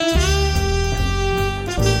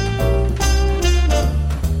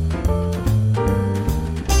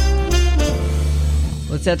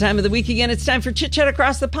it's that time of the week again. It's time for Chit Chat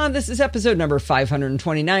Across the Pond. This is episode number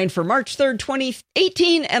 529 for March 3rd,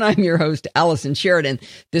 2018, and I'm your host, Allison Sheridan.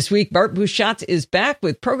 This week, Bart Busschots is back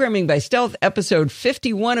with Programming by Stealth, episode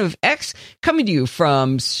 51 of X, coming to you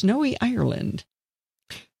from snowy Ireland.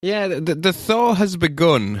 Yeah, the thaw has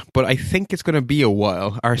begun, but I think it's going to be a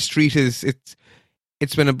while. Our street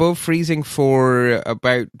it's been above freezing for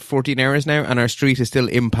about 14 hours now, and our street is still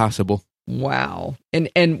impassable. Wow. And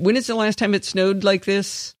when is the last time it snowed like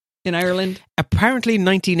this in Ireland? Apparently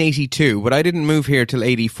 1982, but I didn't move here till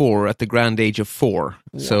 84 at the grand age of 4.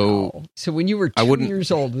 Wow. So when you were 2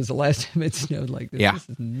 years old was the last time it snowed like this. Yeah. This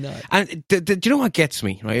is nuts. And do you know what gets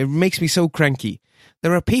me? Right? It makes me so cranky.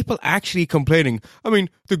 There are people actually complaining. I mean,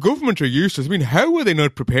 the government are useless. I mean, how were they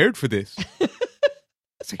not prepared for this?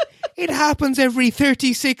 It's like, it happens every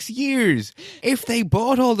 36 years. If they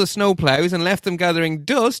bought all the snowplows and left them gathering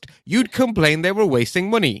dust, you'd complain they were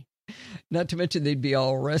wasting money. Not to mention they'd be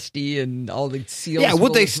all rusty and all the seals. Yeah,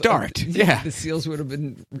 would they start? Yeah. The seals would have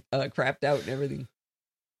been crapped out and everything.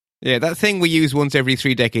 Yeah, that thing we use once every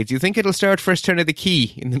 3 decades. You think it'll start first turn of the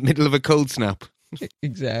key in the middle of a cold snap?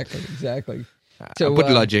 Exactly. So, but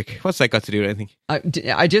logic. What's that got to do with anything?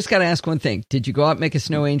 I just got to ask one thing. Did you go out and make a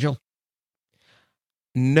snow angel?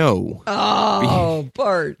 No. Oh,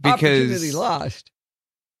 Bart. Because opportunity lost.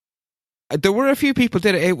 There were a few people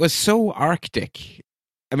did it. It was so Arctic.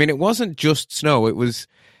 I mean, it wasn't just snow. It was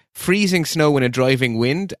freezing snow in a driving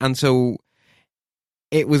wind. And so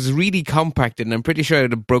it was really compacted. And I'm pretty sure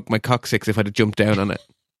I'd have broke my coccyx if I'd have jumped down on it.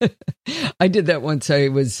 I did that once. I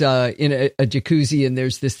was in a jacuzzi, and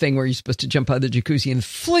there's this thing where you're supposed to jump out of the jacuzzi and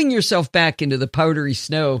fling yourself back into the powdery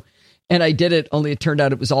snow. And I did it, only it turned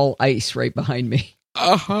out it was all ice right behind me. So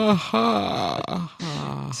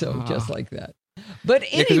just like that. But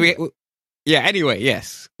anyway, anyway,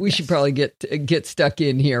 yes. We should probably get stuck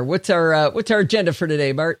in here. What's our agenda for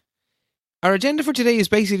today, Bart? Our agenda for today is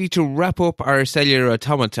basically to wrap up our cellular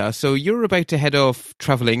automata. So you're about to head off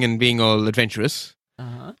traveling and being all adventurous.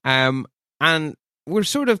 Uh-huh. And we're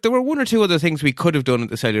there were one or two other things we could have done at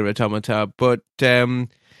the cellular automata, but I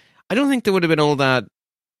don't think they would have been all that,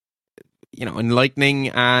 enlightening,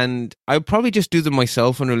 and I'll probably just do them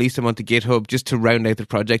myself and release them onto GitHub just to round out the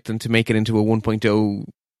project and to make it into a 1.0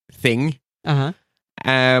 thing. Uh-huh.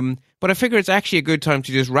 But I figure it's actually a good time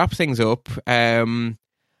to just wrap things up. And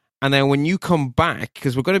then when you come back,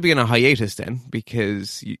 because we're going to be on a hiatus then,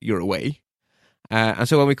 because you're away. And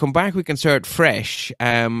so when we come back, we can start fresh.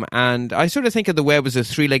 And I sort of think of the web as a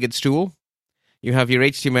 3-legged stool. You have your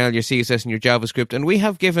HTML, your CSS, and your JavaScript. And we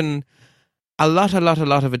have given a lot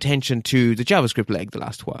of attention to the JavaScript leg the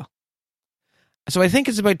last while. So I think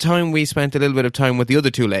it's about time we spent a little bit of time with the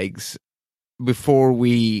other 2 legs before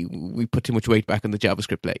we put too much weight back on the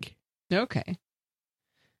JavaScript leg. Okay.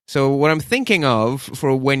 So what I'm thinking of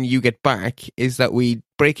for when you get back is that we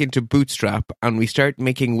break into Bootstrap and we start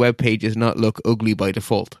making web pages not look ugly by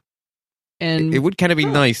default. And it would kind of be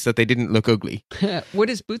nice that they didn't look ugly. What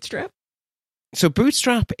is Bootstrap? So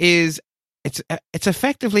Bootstrap is it's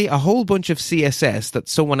effectively a whole bunch of CSS that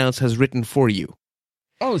someone else has written for you.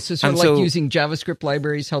 Oh, so sort of like using JavaScript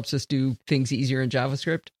libraries helps us do things easier in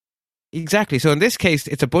JavaScript? Exactly. So in this case,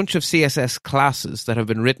 it's a bunch of CSS classes that have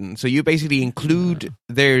been written. So you basically include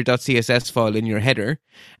their .css file in your header,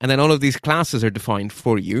 and then all of these classes are defined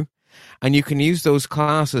for you. And you can use those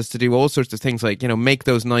classes to do all sorts of things like, make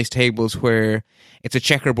those nice tables where it's a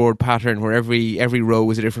checkerboard pattern where every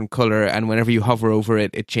row is a different color, and whenever you hover over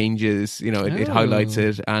it, it changes, it highlights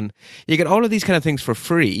it. And you get all of these kind of things for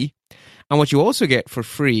free. And what you also get for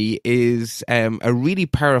free is a really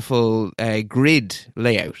powerful grid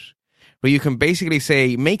layout, where you can basically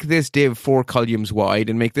say, make this div 4 columns wide,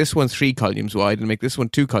 and make this one 3 columns wide, and make this one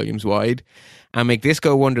 2 columns wide, and make this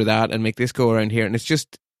go under that, and make this go around here. And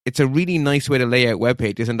it's a really nice way to lay out web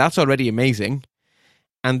pages, and that's already amazing.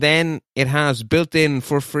 And then it has built in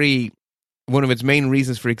for free, one of its main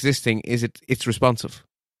reasons for existing is it's responsive.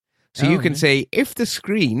 So you can say, if the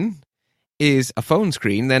screen is a phone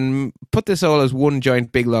screen, then put this all as one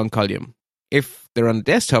giant big long column. If they're on a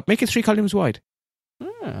desktop, make it 3 columns wide.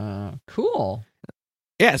 Cool.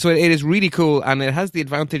 Yeah, so it is really cool, and it has the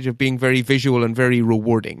advantage of being very visual and very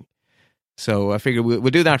rewarding. So I figure we'll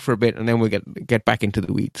do that for a bit, and then we'll get back into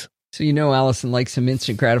the weeds. So Allison likes some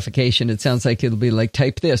instant gratification. It sounds like it'll be like,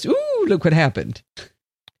 type this. Ooh, look what happened.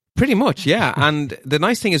 Pretty much, yeah. And the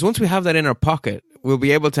nice thing is once we have that in our pocket, we'll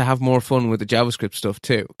be able to have more fun with the JavaScript stuff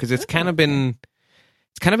too. Because it's kind of been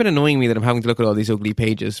annoying me that I'm having to look at all these ugly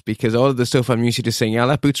pages, because all of the stuff I'm used to just saying, yeah,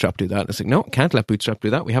 let Bootstrap do that. And it's like, no, can't let Bootstrap do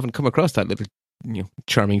that. We haven't come across that little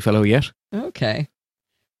charming fellow yet. Okay.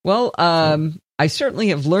 Well, I certainly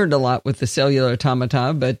have learned a lot with the cellular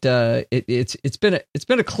automata, but it's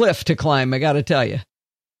been a cliff to climb. I got to tell you.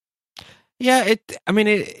 Yeah, it's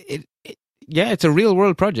a real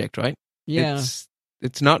world project, right? Yeah,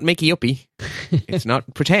 it's not makey uppy. It's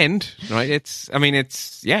not pretend, right? It's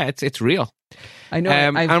real. I know,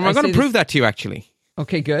 and I'm going to prove that to you, actually.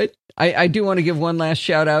 Okay, good. I do want to give one last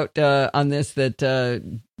shout out on this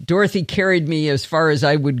that Dorothy carried me as far as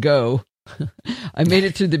I would go. I made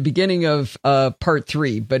it to the beginning of part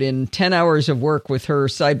 3, but in 10 hours of work with her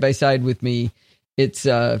side by side with me, that's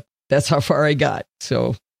how far I got.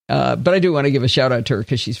 So, but I do want to give a shout out to her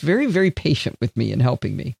because she's very, very patient with me and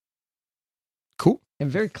helping me. Cool. And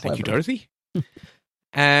very clever. Thank you, Dorothy.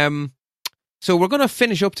 So we're going to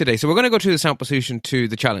finish up today. So we're going to go through the sample solution to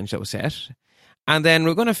the challenge that was set. And then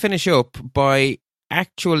we're going to finish up by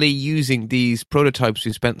actually using these prototypes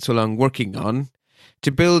we spent so long working on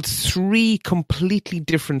to build 3 completely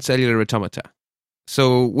different cellular automata.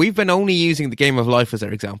 So we've been only using the Game of Life as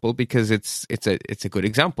our example because it's a good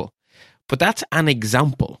example. But that's an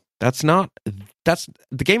example. The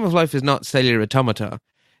Game of Life is not cellular automata.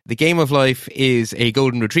 The Game of Life is a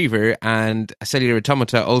golden retriever, and a cellular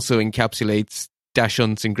automata also encapsulates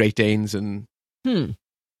Dachshunds and Great Danes, and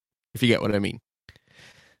if you get what I mean.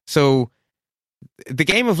 So the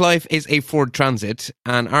Game of Life is a Ford Transit,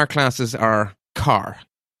 and our classes are car.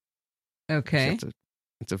 Okay. So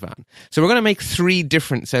it's a van. So we're going to make 3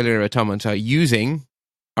 different cellular automata using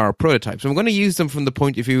our prototypes. And we're going to use them from the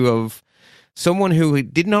point of view of someone who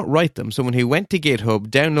did not write them, someone who went to GitHub,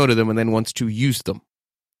 downloaded them, and then wants to use them.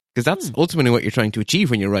 Because that's ultimately what you're trying to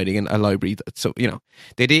achieve when you're writing in a library. So, the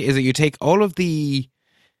idea is that you take all of the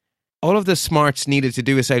smarts needed to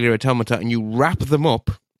do a cellular automata and you wrap them up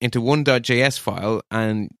into one .js file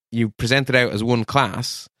and you present it out as one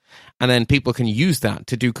class, and then people can use that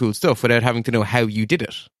to do cool stuff without having to know how you did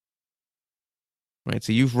it. Right?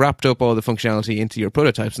 So you've wrapped up all the functionality into your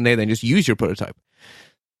prototypes, and they then just use your prototype.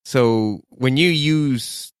 So when you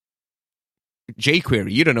use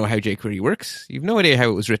jQuery, you don't know how jQuery works. You've no idea how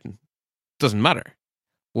it was written. Doesn't matter.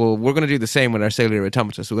 Well, we're going to do the same with our cellular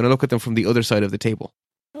automata. So we're going to look at them from the other side of the table.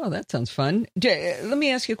 Oh, that sounds fun. Let me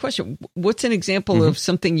ask you a question. What's an example of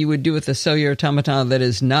something you would do with a cellular automata that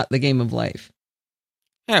is not the Game of Life?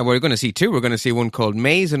 Yeah, we're going to see 2. We're going to see one called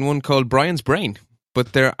Maze and one called Brian's Brain.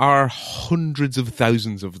 But there are hundreds of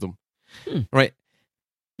thousands of them. Right?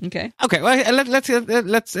 Okay. Well,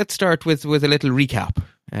 let's start with a little recap.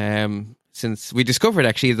 Since we discovered,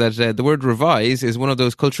 actually, that the word revise is one of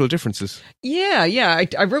those cultural differences. Yeah.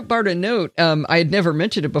 I wrote Bart a note. I had never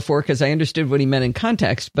mentioned it before because I understood what he meant in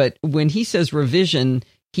context. But when he says revision,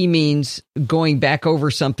 he means going back over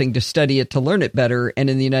something to study it, to learn it better. And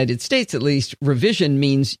in the United States, at least, revision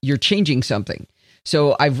means you're changing something.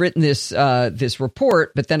 So I've written this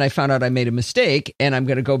report, but then I found out I made a mistake, and I'm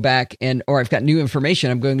going to go back or I've got new information.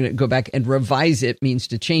 I'm going to go back and revise it means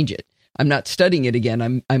to change it. I'm not studying it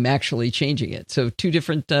again. I'm actually changing it. So 2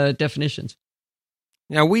 different definitions.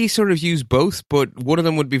 Now, we sort of use both, but one of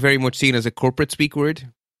them would be very much seen as a corporate speak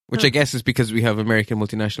word, which I guess is because we have American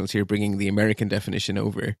multinationals here bringing the American definition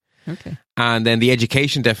over. Okay. And then the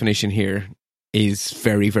education definition here is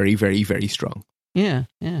very, very, very, very strong. Yeah.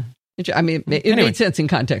 I mean, it made sense in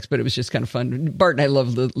context, but it was just kind of fun. Bart and I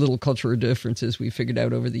love the little cultural differences we figured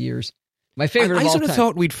out over the years. My favorite of all time. I sort of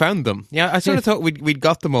thought we'd found them. Yeah, I sort of thought we'd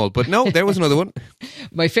got them all, but no, there was another one.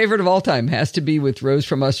 My favorite of all time has to be with Rose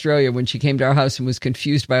from Australia when she came to our house and was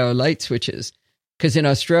confused by our light switches. Because in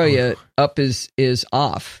Australia, up is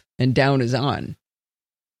off and down is on.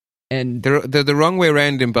 And they're the wrong way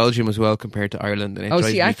around in Belgium as well compared to Ireland. And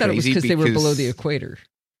I thought it was because they were below the equator.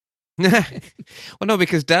 Well, no,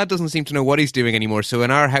 because Dad doesn't seem to know what he's doing anymore. So in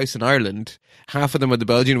our house in Ireland, half of them are the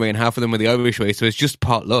Belgian way and half of them are the Irish way. So it's just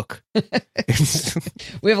potluck.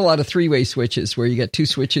 We have a lot of 3-way switches where you get 2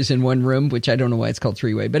 switches in one room, which I don't know why it's called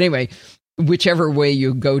 3-way. But anyway, whichever way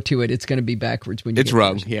you go to it, it's going to be backwards when you It's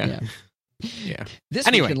wrong, yeah. This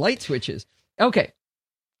week in light switches. Okay.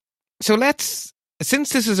 So since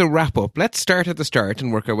this is a wrap-up, let's start at the start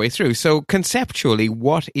and work our way through. So conceptually,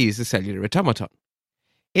 what is a cellular automaton?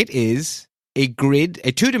 It is a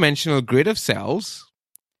 2-dimensional grid of cells,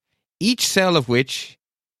 each cell of which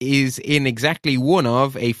is in exactly one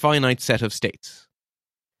of a finite set of states.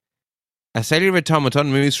 A cellular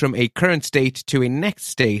automaton moves from a current state to a next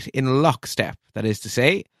state in lockstep. That is to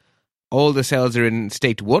say, all the cells are in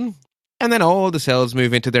state 1, and then all the cells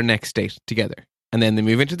move into their next state together. And then they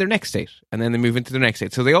move into their next state, and then they move into their next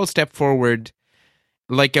state. So they all step forward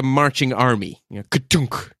like a marching army.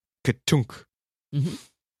 Ka-tunk, ka-tunk. Mm-hmm.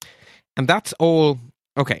 And that's all.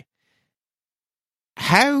 Okay.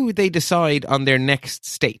 how they decide on their next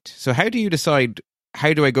state. So how do you decide,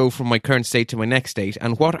 how do I go from my current state to my next state,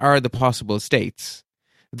 and what are the possible states?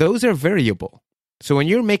 Those are variable. So when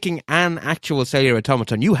you're making an actual cellular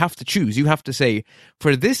automaton, you have to choose. You have to say,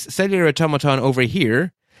 for this cellular automaton over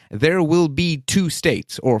here, there will be 2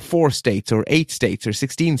 states, or 4 states, or 8 states, or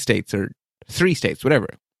 16 states, or 3 states, whatever.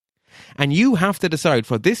 And you have to decide,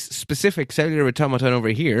 for this specific cellular automaton over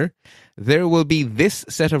here, there will be this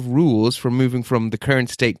set of rules for moving from the current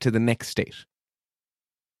state to the next state.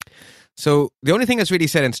 So the only thing that's really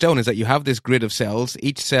set in stone is that you have this grid of cells.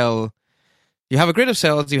 Each cell, you have a grid of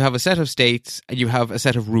cells, you have a set of states, and you have a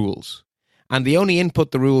set of rules. And the only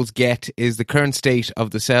input the rules get is the current state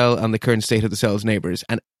of the cell and the current state of the cell's neighbors.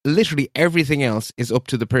 And literally everything else is up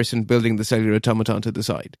to the person building the cellular automaton to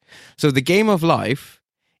decide. So the game of life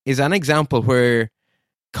is an example where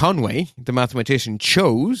Conway, the mathematician,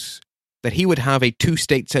 chose that he would have a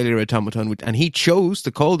 2-state cellular automaton, and he chose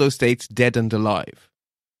to call those states dead and alive.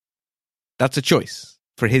 That's a choice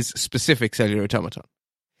for his specific cellular automaton.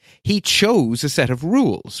 He chose a set of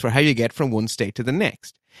rules for how you get from one state to the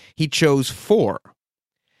next. He chose 4.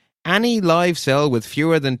 Any live cell with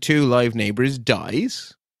fewer than 2 live neighbors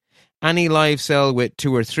dies. Any live cell with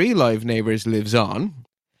 2 or 3 live neighbors lives on.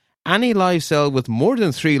 Any live cell with more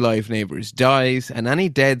than 3 live neighbors dies, and any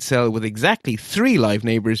dead cell with exactly 3 live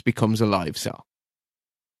neighbors becomes a live cell.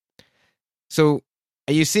 So,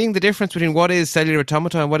 are you seeing the difference between what is cellular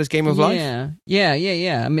automata and what is game of life?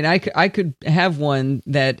 Yeah. I mean, I could have one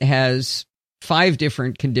that has 5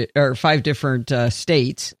 different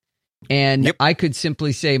states, and Yep. I could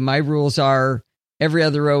simply say my rules are every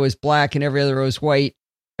other row is black and every other row is white,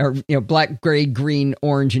 or black, gray, green,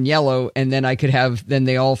 orange, and yellow, and then I could have then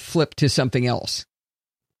they all flip to something else.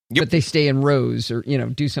 Yep. But they stay in rows, or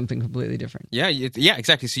do something completely different. Yeah,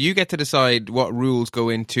 exactly. So you get to decide what rules go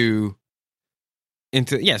into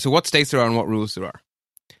so what states there are and what rules there are.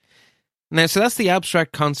 Now, so that's the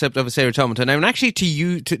abstract concept of a cellular automaton. Now, and actually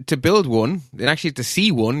to build one, and actually to see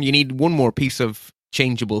one, you need one more piece of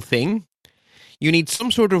changeable thing. You need some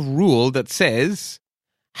sort of rule that says,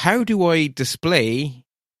 how do I display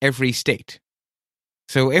every state?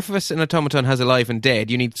 So if an automaton has alive and dead,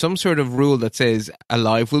 you need some sort of rule that says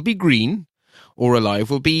alive will be green, or alive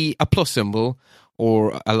will be a plus symbol,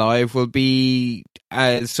 or alive will be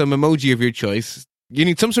some emoji of your choice. You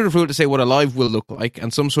need some sort of rule to say what alive will look like,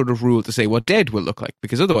 and some sort of rule to say what dead will look like,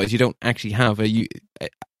 because otherwise you don't actually have a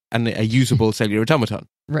usable cellular automaton.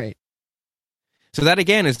 Right. So that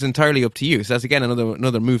again is entirely up to you. So that's again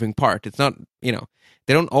another moving part. It's not, they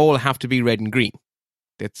don't all have to be red and green.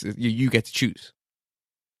 It's you get to choose.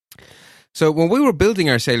 So when we were building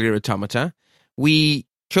our cellular automata, we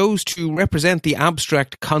chose to represent the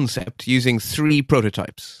abstract concept using 3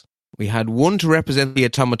 prototypes. We had one to represent the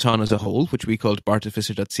automaton as a whole, which we called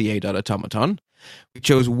bartificer.ca.automaton. We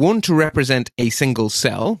chose one to represent a single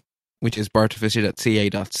cell, which is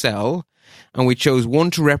bartificer.ca.cell. And we chose one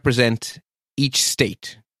to represent each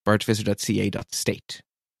state, bartificer.ca.state.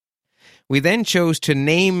 We then chose to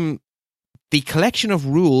name the collection of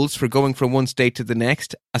rules for going from one state to the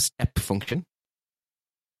next a step function.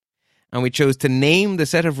 And we chose to name the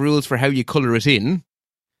set of rules for how you color it in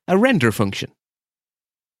a render function.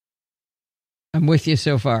 I'm with you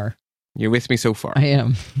so far. You're with me so far. I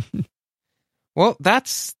am. Well,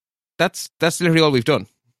 that's literally all we've done.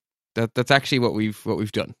 That's actually what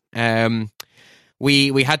we've done.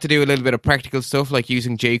 We had to do a little bit of practical stuff, like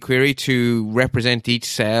using jQuery to represent each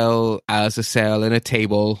cell as a cell in a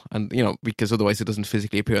table, and because otherwise it doesn't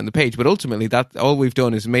physically appear on the page. But ultimately, that all we've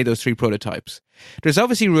done is made those 3 prototypes. There's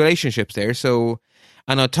obviously relationships there. So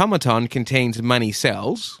an automaton contains many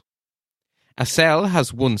cells. A cell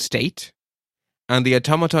has one state. And the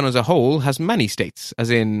automaton as a whole has many states, as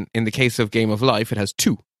in the case of Game of Life, it has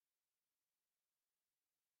 2.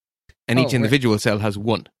 And each individual cell has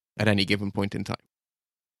 1 at any given point in time.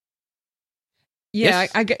 Yeah,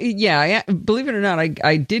 yes? I believe it or not,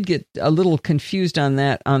 I did get a little confused on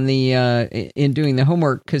that on the in doing the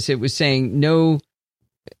homework, because it was saying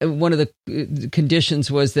one of the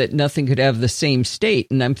conditions was that nothing could have the same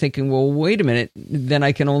state, and I'm thinking, well, wait a minute, then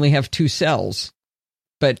I can only have 2 cells.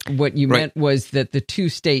 But what you meant was that the 2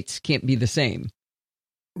 states can't be the same.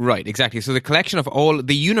 Right, exactly. So the collection of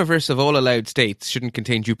the universe of all allowed states shouldn't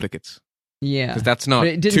contain duplicates. Yeah. Because that's not 2,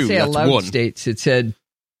 but it didn't say that's allowed 1. states, it said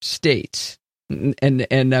states.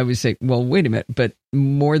 And I was like, well, wait a minute, but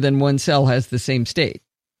more than one cell has the same state.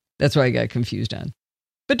 That's why I got confused on.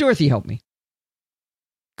 But Dorothy helped me.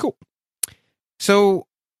 Cool. So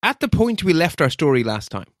at the point we left our story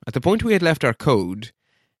last time, at the point we had left our code,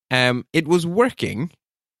 it was working.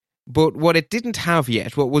 But what it didn't have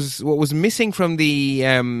yet, what was missing from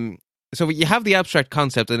the so you have the abstract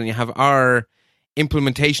concept, and then you have our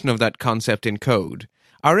implementation of that concept in code.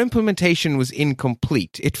 Our implementation was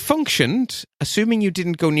incomplete. It functioned, assuming you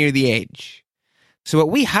didn't go near the edge. So what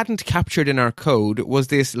we hadn't captured in our code was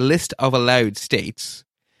this list of allowed states.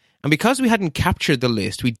 And because we hadn't captured the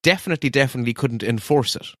list, we definitely couldn't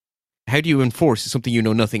enforce it. How do you enforce something you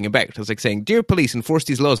know nothing about? It's like saying, dear police, enforce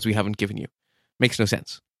these laws we haven't given you. Makes no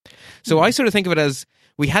sense. So I sort of think of it as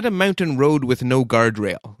we had a mountain road with no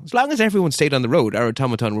guardrail. As long as everyone stayed on the road, our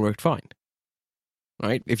automaton worked fine.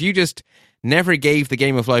 Right? If you just never gave the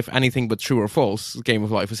game of life anything but true or false, the game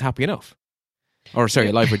of life was happy enough. Or sorry,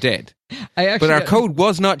 alive or dead. But our code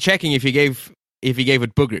was not checking if you gave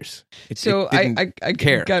it boogers.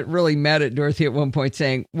 I got really mad at Dorothy at one point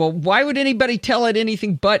saying, well, why would anybody tell it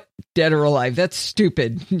anything but dead or alive? That's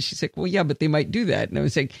stupid. And she's like, well, yeah, but they might do that. And I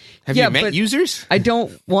was like, have you met users? I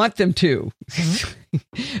don't want them to.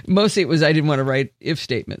 Mostly it was I didn't want to write if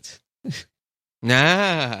statements.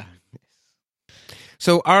 Nah.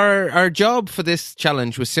 So our job for this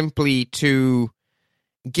challenge was simply to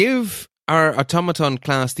give our automaton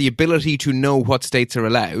class the ability to know what states are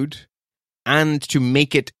allowed and to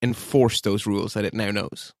make it enforce those rules that it now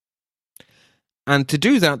knows. And to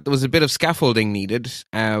do that, there was a bit of scaffolding needed.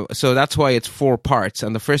 So that's why it's 4 parts.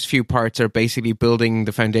 And the first few parts are basically building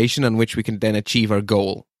the foundation on which we can then achieve our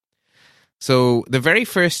goal. So the very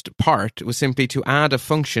first part was simply to add a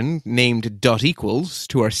function named .equals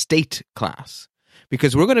to our state class.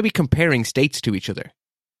 Because we're going to be comparing states to each other.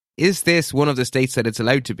 Is this one of the states that it's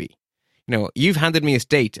allowed to be? You know, you've handed me a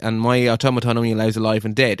state and my automaton only allows alive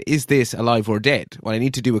and dead. Is this alive or dead? Well, I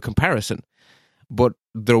need to do a comparison. But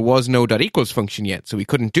there was no .equals function yet, so we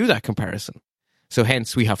couldn't do that comparison. So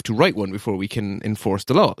hence, we have to write one before we can enforce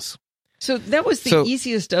the laws. So that was the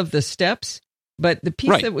easiest of the steps, but the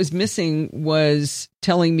piece that was missing was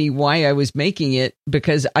telling me why I was making it,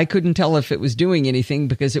 because I couldn't tell if it was doing anything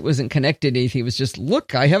because it wasn't connected to anything. It was just,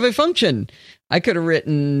 look, I have a function. I could have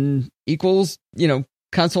written equals,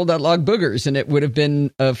 console.log boogers, and it would have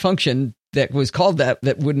been a function that was called that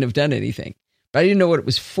wouldn't have done anything. But I didn't know what it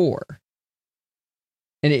was for.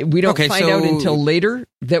 And we don't find out until later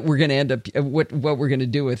that we're going to end up, what we're going to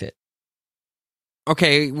do with it.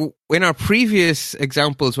 Okay, in our previous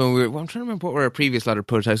examples, I'm trying to remember what were our previous ladder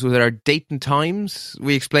prototypes. Was it our date and times?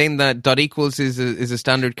 We explained that .equals is a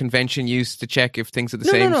standard convention used to check if things are the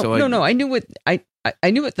same. No. I knew what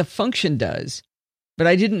I knew what the function does, but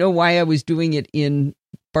I didn't know why I was doing it in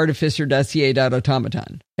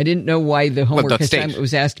bartificer.ca.automaton. I didn't know why the homework assignment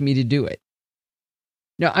was asking me to do it.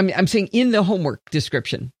 No, I'm saying in the homework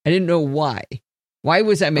description. I didn't know why. Why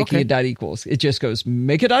was I making a .equals? It just goes,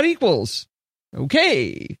 make a .equals.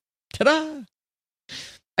 Okay. Ta-da.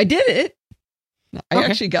 I did it. I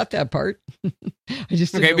actually got that part. I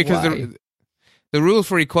just didn't know because why. The rule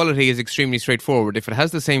for equality is extremely straightforward. If it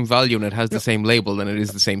has the same value and it has the same label, then it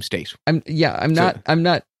is the same state. I'm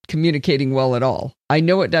not communicating well at all. I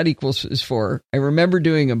know what .equals is for. I remember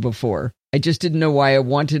doing them before. I just didn't know why I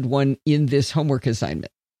wanted one in this homework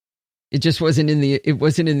assignment. It just wasn't in the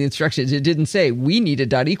instructions. It didn't say we need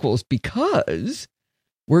a .equals because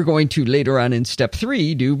we're going to later on in step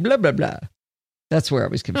 3 do blah blah blah. That's where I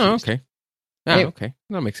was confused. Okay. Okay.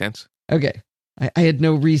 That makes sense. Okay. I had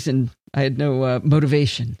no reason. I had no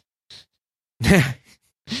motivation.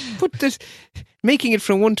 But making it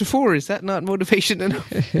from 1 to 4, is that not motivation enough?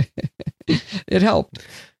 It helped.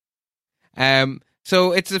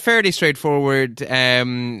 So it's a fairly straightforward,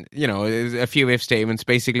 a few if statements.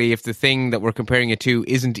 Basically, if the thing that we're comparing it to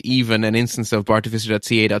isn't even an instance of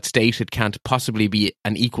bartificer.ca.state, it can't possibly be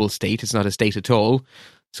an equal state. It's not a state at all.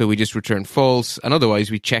 So we just return false. And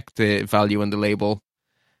otherwise, we check the value and the label.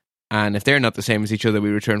 And if they're not the same as each other,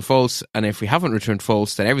 we return false. And if we haven't returned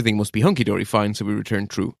false, then everything must be hunky-dory fine, so we return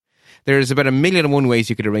true. There's about 1,000,001 ways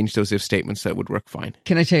you could arrange those if statements that would work fine.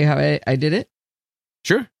 Can I tell you how I did it?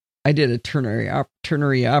 Sure. I did a ternary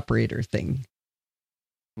operator thing.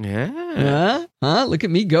 Yeah. Look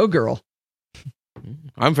at me go, girl.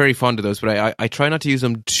 I'm very fond of those, but I try not to use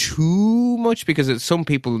them too much because some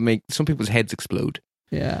people's heads explode.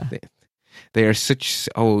 Yeah. They are such...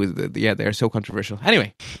 they are so controversial.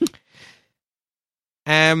 Anyway.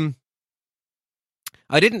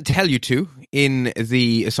 I didn't tell you to in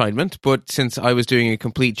the assignment, but since I was doing a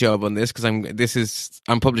complete job on this, because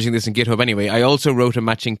I'm publishing this in GitHub anyway, I also wrote a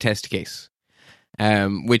matching test case,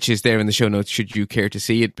 which is there in the show notes should you care to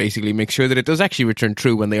see it. Basically makes sure that it does actually return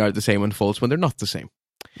true when they are the same and false when they're not the same.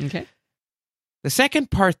 Okay. The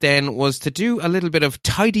second part then was to do a little bit of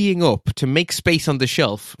tidying up to make space on the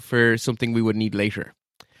shelf for something we would need later.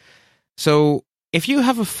 So if you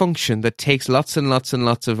have a function that takes lots and lots and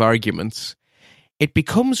lots of arguments, it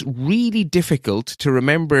becomes really difficult to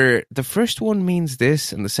remember the first one means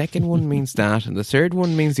this, and the second one means that, and the third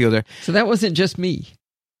one means the other. So that wasn't just me.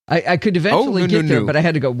 I could eventually get there, but I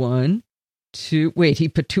had to go 1, 2. Wait, he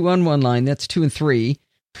put 2 on one line. That's 2 and 3.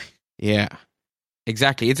 Yeah,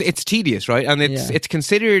 exactly. It's tedious, right? And it's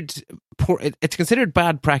considered poor. It's considered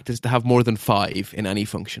bad practice to have more than 5 in any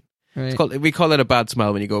function. Right. We call it a bad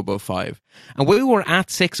smell when you go above 5. And we were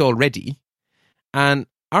at 6 already, and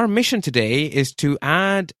our mission today is to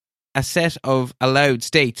add a set of allowed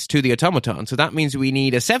states to the automaton. So that means we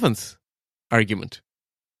need a 7th argument.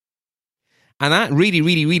 And that really,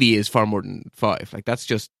 really, really is far more than 5. Like that's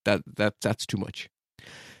just that's too much.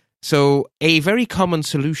 So a very common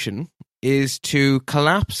solution is to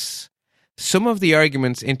collapse some of the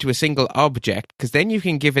arguments into a single object, because then you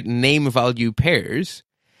can give it name-value pairs,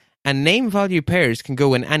 and name-value pairs can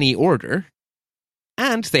go in any order,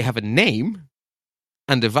 and they have a name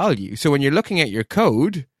and a value. So when you're looking at your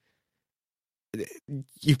code,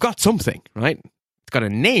 you've got something, right? It's got a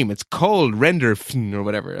name. It's called render or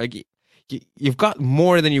whatever. Like you've got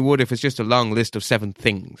more than you would if it's just a long list of 7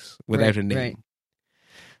 things without a name. Right.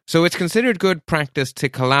 So it's considered good practice to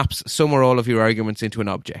collapse some or all of your arguments into an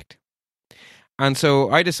object. And so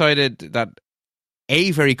I decided that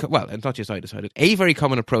a very common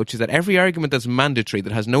approach is that every argument that's mandatory,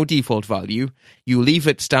 that has no default value, you leave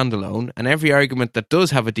it standalone, and every argument that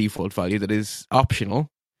does have a default value, that is optional,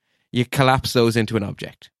 you collapse those into an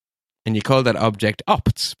object. And you call that object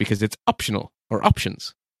opts, because it's optional, or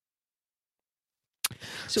options.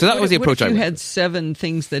 So that was the approach I went. You had 7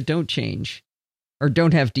 things that don't change, or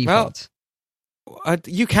don't have defaults. Well,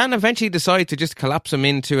 you can eventually decide to just collapse them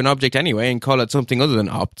into an object anyway and call it something other than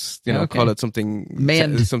opts. You know, call it something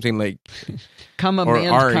like comma or mand,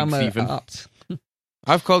 args comma even. Opts.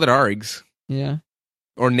 I've called it args. Yeah.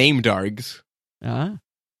 Or named args. Ah.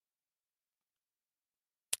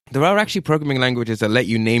 There are actually programming languages that let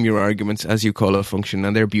you name your arguments as you call a function,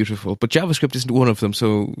 and they're beautiful. But JavaScript isn't one of them,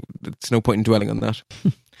 so there's no point in dwelling on that.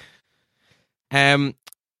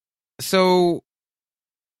 So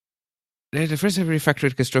the first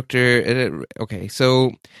refactored constructor. Okay,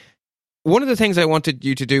 so one of the things I wanted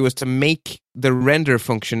you to do was to make the render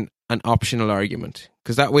function an optional argument,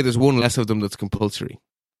 because that way there's one less of them that's compulsory.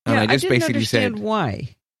 And yeah, I just didn't basically understand said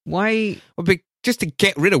why. Why? Well, just to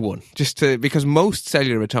get rid of one, because most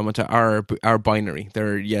cellular automata are binary.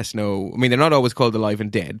 They're yes, no. I mean, they're not always called alive and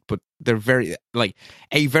dead, but they're very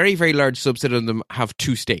a very, very large subset of them have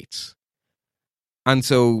 2 states. And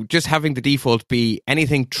so just having the default be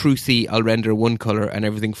anything truthy, I'll render one color, and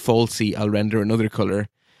everything falsy, I'll render another color,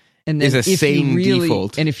 and then is a same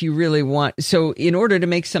default. And if you really want, so in order to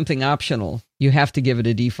make something optional, you have to give it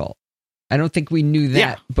a default. I don't think we knew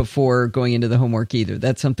that before going into the homework either.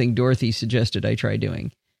 That's something Dorothy suggested I try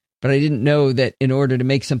doing. But I didn't know that in order to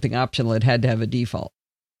make something optional, it had to have a default.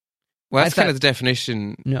 Well, that's kind of the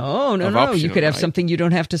definition. No. You could have something you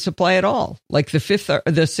don't have to supply at all. Like the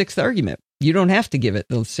 6th argument. You don't have to give it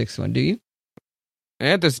the 6th one, do you?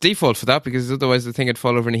 Yeah, there's default for that, because otherwise the thing would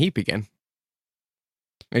fall over in a heap again.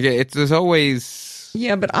 Okay, there's always...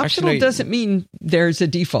 Yeah, but optional doesn't mean there's a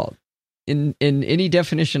default in any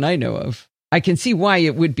definition I know of. I can see why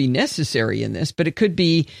it would be necessary in this, but it could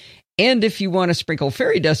be, and if you want to sprinkle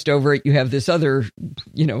fairy dust over it, you have this other,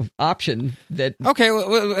 option that... Okay,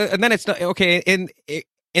 well, and then it's not... Okay, in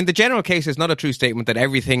the general case, it's not a true statement that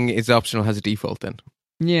everything is optional has a default then.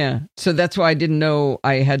 Yeah, so that's why I didn't know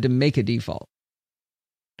I had to make a default,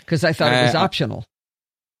 because I thought it was optional.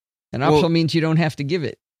 And optional means you don't have to give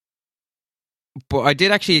it. But I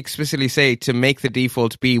did actually explicitly say to make the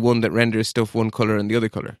default be one that renders stuff one color and the other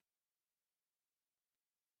color.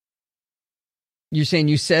 You're saying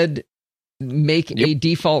you said make a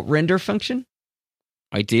default render function?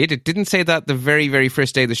 I did. It didn't say that the very, very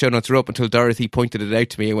first day the show notes were up until Dorothy pointed it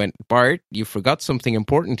out to me. I went, Bart, you forgot something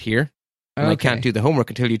important here. And I can't do the homework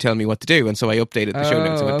until you tell me what to do. And so I updated the show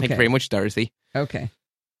notes. I went, thank you very much, Dorothy. Okay.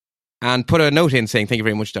 And put a note in saying, thank you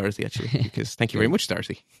very much, Dorothy, actually. Because thank you very much,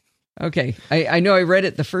 Dorothy. Okay. I know I read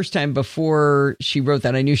it the first time before she wrote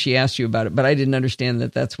that. I knew she asked you about it, but I didn't understand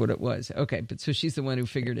that that's what it was. Okay. But so she's the one who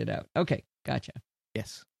figured it out. Okay. Gotcha.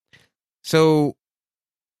 Yes. So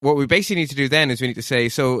what we basically need to do then is we need to say,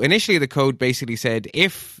 so initially the code basically said,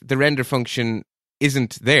 if the render function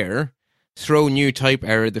isn't there, throw new type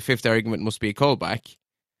error, the 5th argument must be a callback.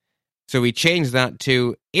 So we changed that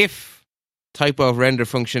to if type of render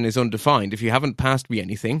function is undefined, if you haven't passed me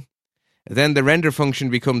anything, then the render function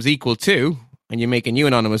becomes equal to, and you make a new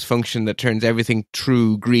anonymous function that turns everything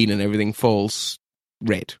true green and everything false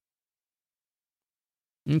red.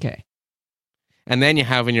 Okay. And then you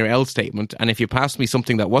have in your else statement, and if you pass me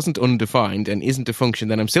something that wasn't undefined and isn't a function,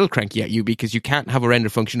 then I'm still cranky at you because you can't have a render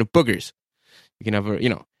function of buggers. You can have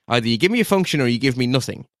either you give me a function or you give me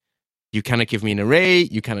nothing. You cannot give me an array,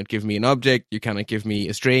 you cannot give me an object, you cannot give me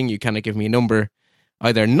a string, you cannot give me a number.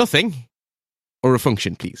 Either nothing or a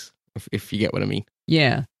function, please, if you get what I mean.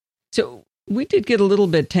 Yeah. So we did get a little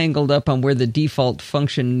bit tangled up on where the default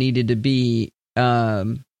function needed to be.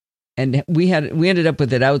 And we ended up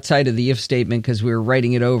with it outside of the if statement because we were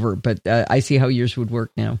writing it over. But I see how yours would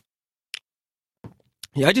work now.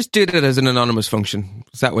 Yeah, I just did it as an anonymous function.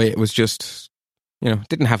 That way it was just,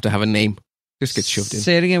 didn't have to have a name. Just gets shoved in.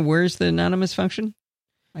 Say it again. Where's the anonymous function?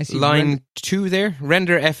 I see line 2 there.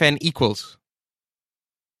 Render fn equals.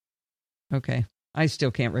 Okay. I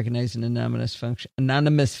still can't recognize an anonymous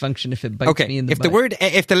function if it bites me in the butt.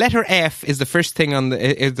 If the letter F is the first thing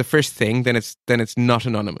then it's not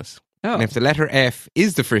anonymous. Oh. And if the letter F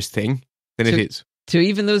is the first thing, then it is. So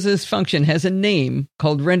even though this function has a name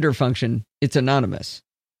called render function, it's anonymous.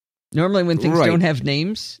 Normally when things don't have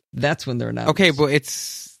names, that's when they're anonymous. Okay, but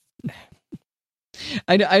it's...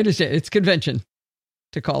 I understand. It's convention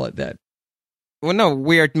to call it that. Well, no,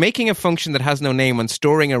 we are making a function that has no name and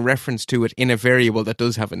storing a reference to it in a variable that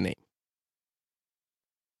does have a name.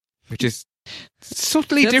 Which is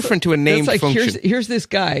subtly different to a named function. Here's this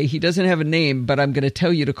guy, he doesn't have a name, but I'm going to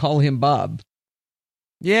tell you to call him Bob.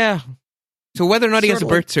 Yeah. So whether or not he has a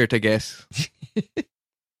birth cert, I guess.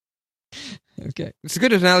 Okay. It's as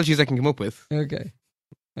good analogy as I can come up with. Okay.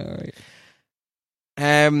 All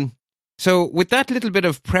right. So with that little bit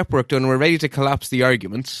of prep work done, we're ready to collapse the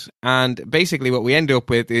arguments. And basically what we end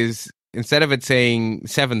up with is, instead of it saying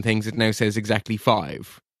 7 things, it now says exactly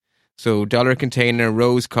 5. So $container,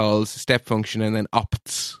 rows calls, step function, and then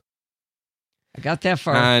opts. I got that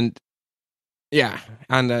far. And yeah,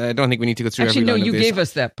 and I don't think we need to go through every line of this. Actually, no, you gave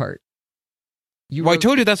us that part. I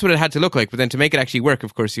told you that's what it had to look like, but then to make it actually work,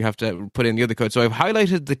 of course, you have to put in the other code. So I've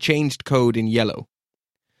highlighted the changed code in yellow.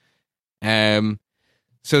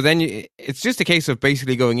 So then it's just a case of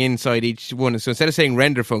basically going inside each one. So instead of saying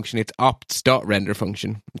render function, it's opts.render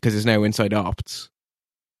function because it's now inside opts.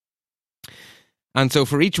 And so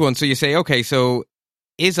for each one, so you say, okay, so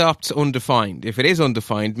is opts undefined? If it is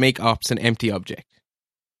undefined, make opts an empty object.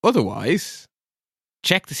 Otherwise,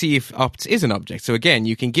 check to see if opts is an object. So again,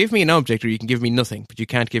 you can give me an object or you can give me nothing, but you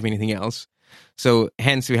can't give me anything else. So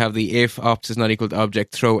hence we have the if opts is not equal to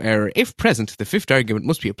object, throw error. If present, the fifth argument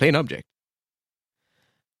must be a plain object.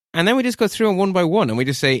 And then we just go through them one by one and we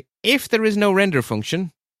just say, if there is no render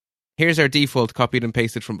function, here's our default copied and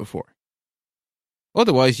pasted from before.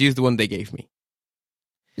 Otherwise, use the one they gave me.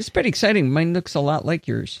 It's pretty exciting. Mine looks a lot like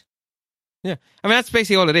yours. Yeah. I mean, that's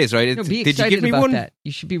basically all it is, right? No, be excited did you give me about one? That.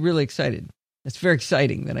 You should be really excited. It's very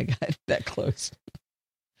exciting that I got that close.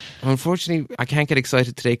 Unfortunately, I can't get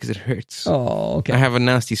excited today because it hurts. Oh, okay. I have a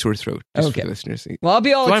nasty sore throat. Just okay. For the listeners. Well, I'll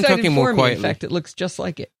be all excited I'm talking for more me. quietly. In fact, it looks just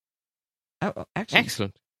like it. Actually,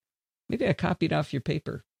 excellent. Maybe I copied off your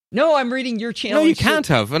paper. No, I'm reading your challenge. No, you can't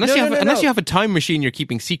have. Unless you have a time machine you're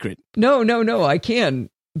keeping secret. No, I can.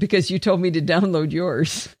 Because you told me to download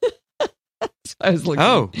yours. So I was looking.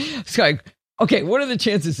 Oh. So okay, what are the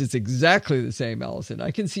chances it's exactly the same, Allison?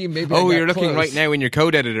 I can see maybe. Oh, you're looking right now in your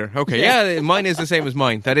code editor. Okay, yeah, mine is the same as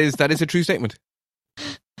mine. That is a true statement.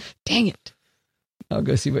 Dang it. I'll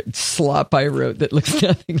go see what slop I wrote that looks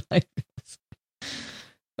nothing like this.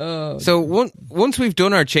 Oh. So once we've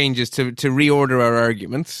done our changes to reorder our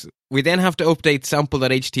arguments, we then have to update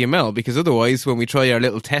sample.html because otherwise when we try our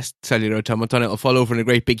little test cellular automaton, it'll fall over in a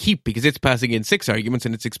great big heap because it's passing in 6 arguments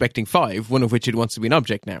and it's expecting 5, one of which it wants to be an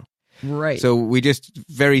object now. Right. So we just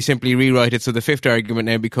very simply rewrite it so the 5th argument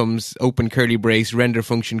now becomes open curly brace render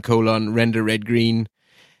function : render red green,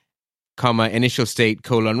 comma initial state :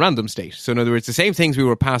 random state. So in other words, the same things we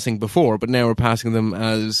were passing before, but now we're passing them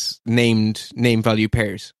as named name value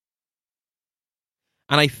pairs.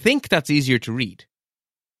 And I think that's easier to read.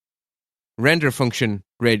 Render function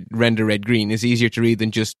render red green is easier to read than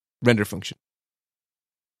just render function.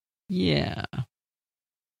 Yeah.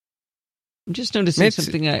 I'm just noticing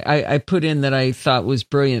something I put in that I thought was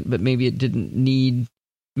brilliant, but maybe it didn't need.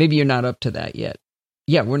 Maybe you're not up to that yet.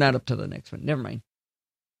 Yeah, we're not up to the next one. Never mind.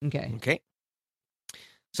 Okay.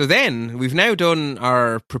 So then we've now done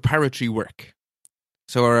our preparatory work.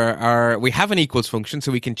 So our we have an equals function,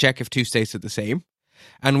 so we can check if 2 states are the same.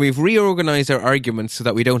 And we've reorganized our arguments so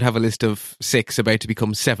that we don't have a list of 6 about to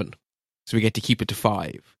become 7. So we get to keep it to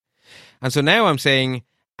 5. And so now I'm saying,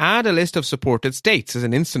 add a list of supported states as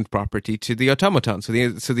an instant property to the automaton. So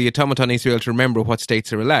the automaton needs to be able to remember what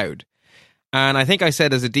states are allowed. And I think I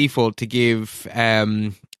said as a default to give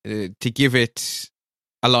it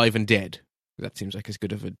alive and dead. That seems like as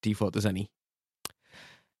good of a default as any.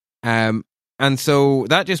 And so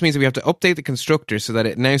that just means that we have to update the constructor so that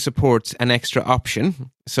it now supports an extra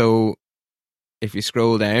option. So if you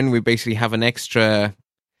scroll down, we basically have an extra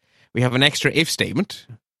if statement.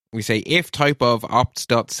 We say if type of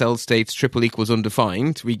opt.cellstates triple equals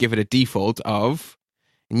undefined, we give it a default of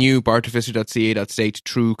new bartartificer.ca.state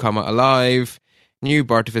true, alive, new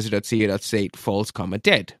bartartificer.ca.state false,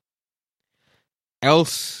 dead.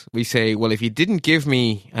 Else, we say, well, if you didn't give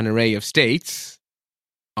me an array of states,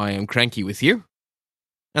 I am cranky with you.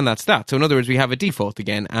 And that's that. So in other words, we have a default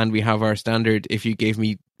again, and we have our standard, if you gave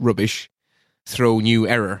me rubbish, throw new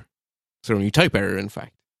type error, in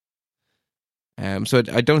fact. So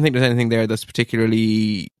I don't think there's anything there that's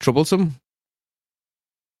particularly troublesome.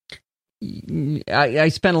 I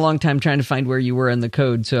spent a long time trying to find where you were in the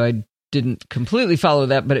code, so I didn't completely follow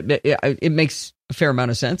that, but it makes a fair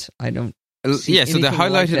amount of sense. I don't. So the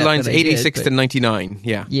highlighted like lines 86 to 99.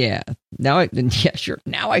 Yeah. Yeah. Sure.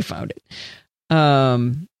 Now I found it.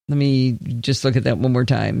 Let me just look at that one more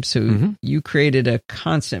time. So you created a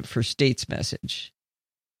constant for states message.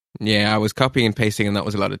 Yeah, I was copying and pasting, and that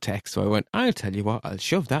was a lot of text. So I went, I'll tell you what, I'll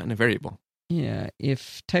shove that in a variable. Yeah.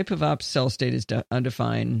 If type of ops cell state is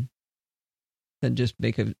undefined, then just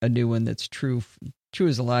make a new one that's true. True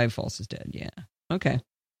is alive, false is dead. Yeah. Okay.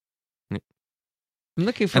 I'm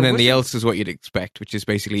looking for. And then the else is what you'd expect, which is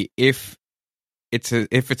basically if it's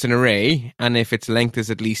an array and if its length is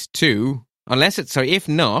at least 2, if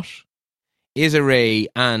not, is array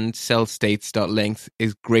and cell states.length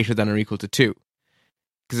is greater than or equal to 2.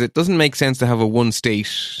 Because it doesn't make sense to have a one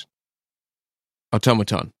state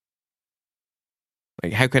automaton.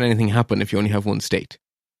 Like, how can anything happen if you only have one state?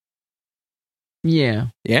 Yeah.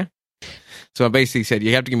 Yeah? So I basically said,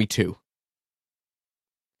 you have to give me 2.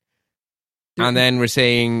 And then we're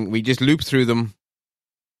saying we just loop through them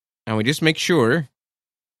and we just make sure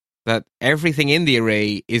that everything in the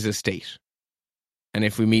array is a state. And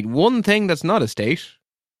if we meet one thing that's not a state,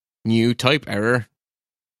 new type error,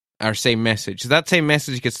 our same message. So that same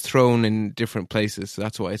message gets thrown in different places. So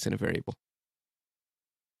that's why it's in a variable.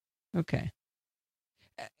 Okay.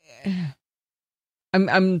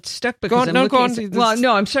 I'm stuck because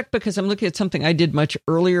I'm stuck because I'm looking at something I did much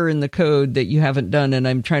earlier in the code that you haven't done, and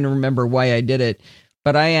I'm trying to remember why I did it.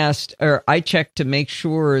 But I checked to make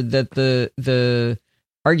sure that the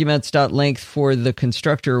arguments.length for the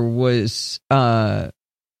constructor was 5.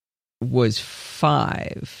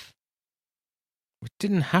 It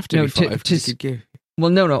didn't have to be 5.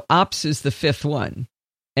 No. Ops is the 5th one,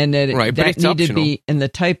 and that needed to be, and the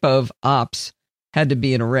type of ops had to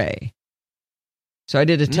be an array. So I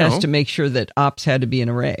did a test to make sure that ops had to be an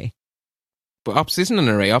array. But ops isn't an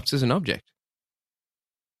array. Ops is an object.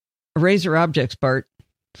 Arrays are objects, Bart.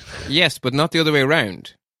 Yes, but not the other way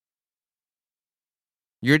around.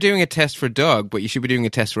 You're doing a test for dog, but you should be doing a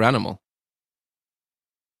test for animal.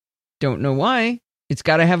 Don't know why. It's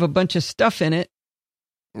got to have a bunch of stuff in it.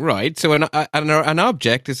 Right. So an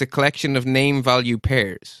object is a collection of name-value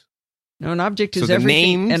pairs. No, an object is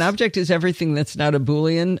everything. An object is everything that's not a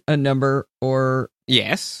Boolean, a number, or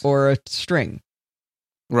a string.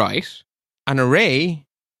 Right. An array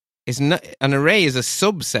is a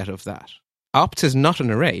subset of that. Opt is not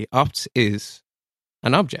an array. Opt is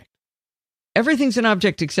an object. Everything's an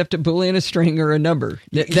object except a Boolean, a string, or a number.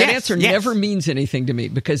 That answer never means anything to me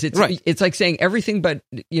because it's like saying everything, but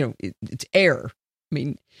it's air. I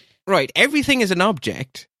mean, right. Everything is an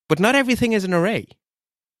object, but not everything is an array.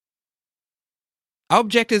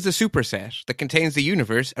 Object is a superset that contains the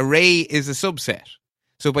universe. Array is a subset.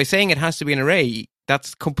 So by saying it has to be an array,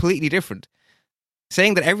 that's completely different.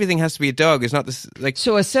 Saying that everything has to be a dog is not this.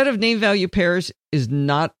 So a set of name value pairs is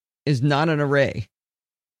not an array.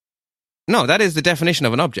 No, that is the definition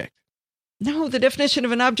of an object. No, the definition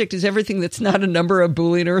of an object is everything that's not a number, a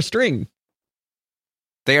Boolean, or a string.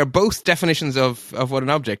 They are both definitions of what an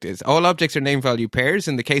object is. All objects are name value pairs.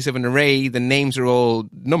 In the case of an array, the names are all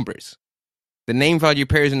numbers. The name value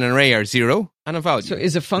pairs in an array are 0 and a value. So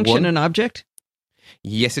is a function 1. an object?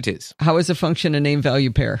 Yes, it is. How is a function a name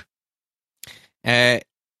value pair?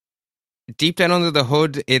 Deep down under the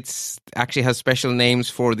hood, it actually has special names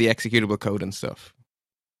for the executable code and stuff.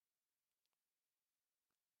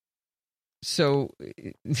 So,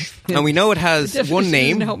 and we know it has one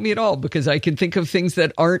name. Doesn't help me at all because I can think of things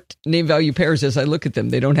that aren't name value pairs as I look at them.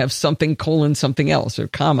 They don't have something : something else or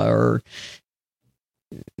comma or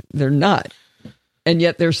they're not, and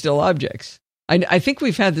yet they're still objects. I think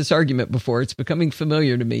we've had this argument before. It's becoming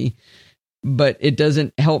familiar to me, but it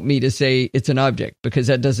doesn't help me to say it's an object because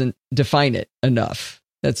that doesn't define it enough.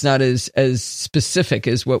 That's not as specific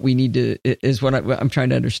as what we need to is what I'm trying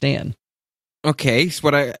to understand. Okay,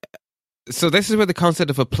 so this is where the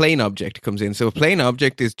concept of a plain object comes in. So a plain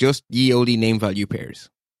object is just ye olde name value pairs.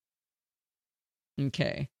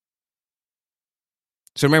 Okay.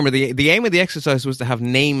 So remember, the aim of the exercise was to have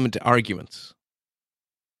named arguments.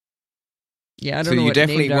 Yeah, I don't So know you what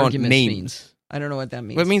definitely named want arguments names. means. I don't know what that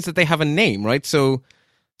means. Well, it means that they have a name, right? So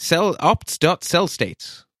opts.cell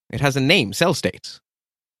states. It has a name, cell states.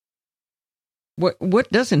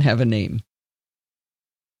 What doesn't have a name?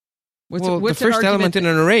 What's the an first argument element in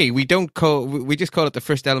an array, we just call it the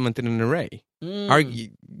first element in an array.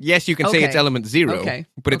 Yes, you can say it's Okay. element 0, Okay.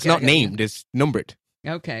 but it's Okay, I not got you. named, it's numbered.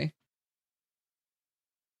 Okay.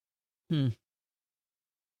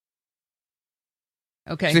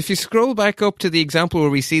 Okay. So if you scroll back up to the example where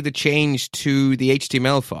we see the change to the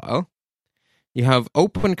HTML file, you have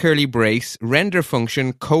open curly brace, render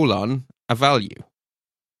function, colon, a value.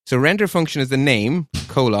 So render function is the name,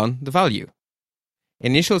 colon, the value.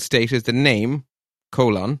 Initial state is the name,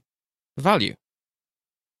 colon, the value.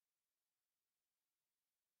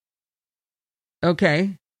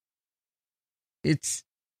 Okay.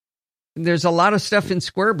 There's a lot of stuff in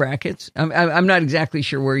square brackets. I'm not exactly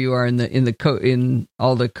sure where you are in the code, in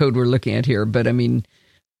all the code we're looking at here, but I mean,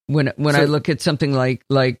 when I look at something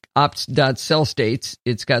like ops.cell states,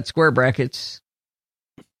 it's got square brackets.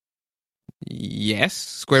 Yes,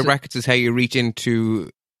 square brackets is how you reach into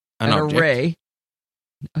an object. Array.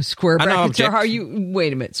 Square An brackets are object. how you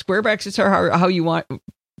wait a minute. Square brackets are how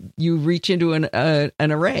you reach into an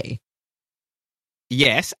array.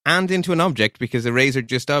 Yes, and into an object, because arrays are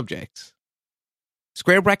just objects.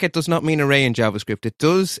 Square bracket does not mean array in JavaScript. It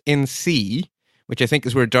does in C, which I think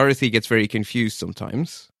is where Dorothy gets very confused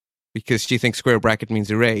sometimes, because she thinks square bracket means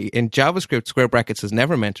array. In JavaScript, square brackets has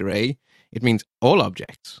never meant array. It means all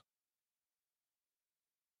objects.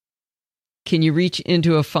 Can you reach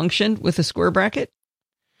into a function with a square bracket?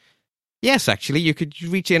 Yes, actually, you could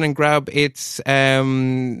reach in and grab its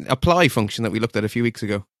apply function that we looked at a few weeks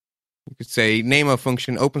ago. You could say name of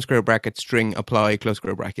function, open square bracket, string, apply, close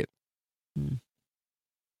square bracket.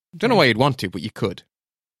 Don't know why you'd want to, but you could.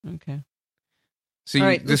 Okay. So All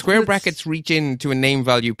right, the square brackets reach into a name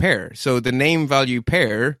value pair. So the name value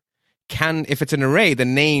pair can, if it's an array, the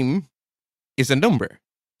name is a number.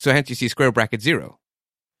 So hence you see square bracket 0.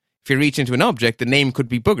 If you reach into an object, the name could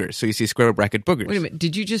be boogers. So you see square bracket boogers. Wait a minute.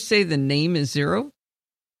 Did you just say the name is 0?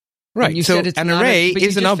 Right. You So said it's an not array but you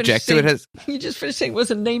is an just finished object. So it saying- has. You just finished saying it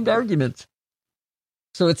wasn't named arguments.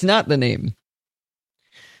 So it's not the name.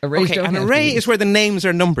 Arrays Okay, don't an have array names. is where the names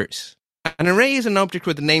are numbers. An array is an object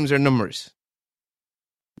where the names are numbers.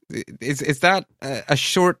 Is that a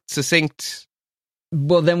short, succinct?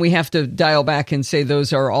 Well, then we have to dial back and say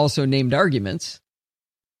those are also named arguments.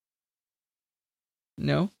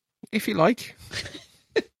 No? If you like.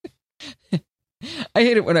 I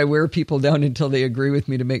hate it when I wear people down until they agree with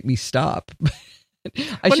me to make me stop. I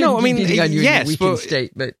Well, no, shouldn't I mean, be beating on you in yes, your weakened but-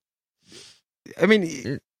 state, but I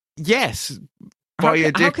mean, yes, how by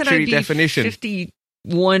a can I dictionary be definition.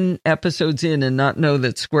 51 episodes in and not know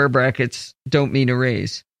that square brackets don't mean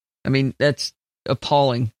arrays? I mean, that's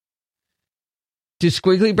appalling. Do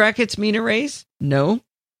squiggly brackets mean arrays? No.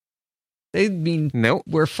 They mean No.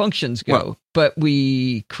 where functions go. Well- but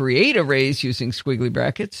we create arrays using squiggly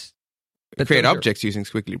brackets. But Create those are- objects using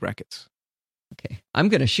squiggly brackets. Okay, I'm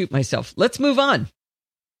going to shoot myself. Let's move on.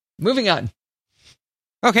 Moving on.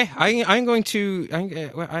 Okay, I'm going to. I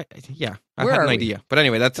Where had are an we? idea, but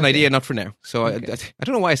anyway, that's an Okay. idea, not for now. So Okay. I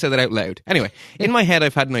don't know why I said that out loud. Anyway, in my head,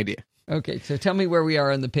 I've had an idea. Okay, so tell me where we are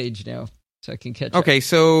on the page now so I can catch up. Okay,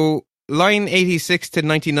 so line 86 to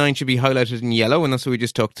 99 should be highlighted in yellow, and that's what we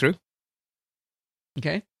just talked through.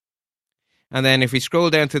 Okay. And then if we scroll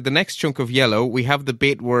down to the next chunk of yellow, we have the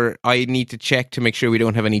bit where I need to check to make sure we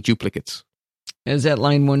don't have any duplicates. Is that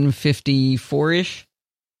line 154-ish?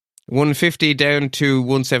 150 down to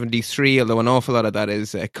 173, although an awful lot of that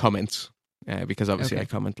is comments, because obviously Okay. I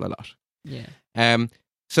comment a lot. Yeah.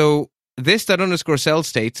 So this ._cell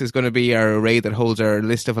states is going to be our array that holds our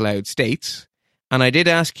list of allowed states. And I did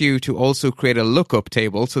ask you to also create a lookup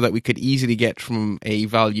table so that we could easily get from a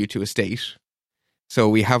value to a state. So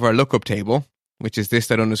we have our lookup table, which is this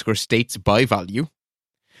 ._states by value.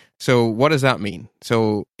 So what does that mean?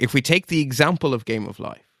 So if we take the example of Game of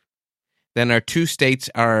Life, then our two states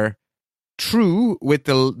are true with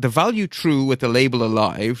the value true with the label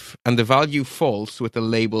alive and the value false with the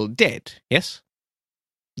label dead. Yes?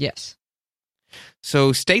 Yes.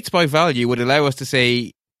 So states by value would allow us to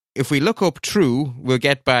say, if we look up true, we'll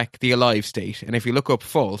get back the alive state. And if we look up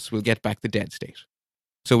false, we'll get back the dead state.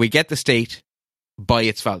 So we get the state by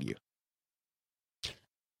its value.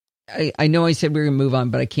 I know I said we were going to move on,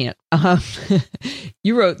 but I can't.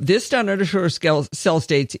 You wrote this dot underscore cell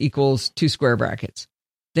states equals 2 square brackets.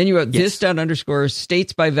 Then you wrote this dot underscore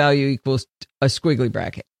states by value equals a squiggly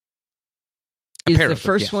bracket. Is the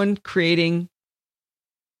first one creating?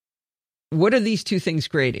 What are these two things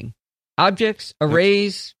creating? Objects,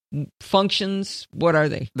 arrays, functions? What are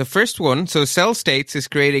they? The first one, so cell states, is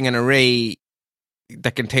creating an array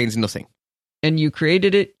that contains nothing. And you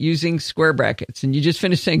created it using square brackets. And you just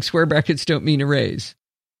finished saying square brackets don't mean arrays.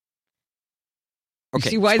 Okay,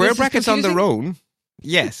 you see why square this brackets is on confusing? their own.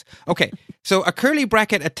 Yes. Okay. So a curly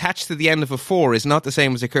bracket attached to the end of a 4 is not the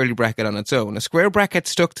same as a curly bracket on its own. A square bracket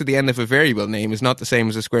stuck to the end of a variable name is not the same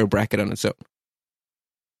as a square bracket on its own.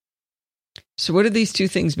 So what do these two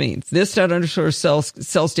things mean? This dot underscore cell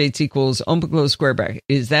states equals open close square bracket.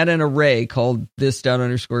 Is that an array called this dot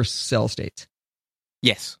underscore cell states?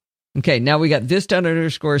 Yes. Okay, now we got this dot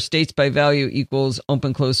underscore states by value equals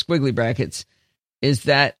open close squiggly brackets.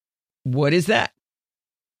 What is that?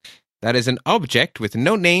 That is an object with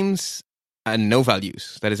no names and no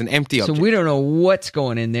values. That is an empty object. So we don't know what's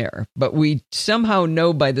going in there, but we somehow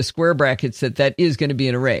know by the square brackets that is going to be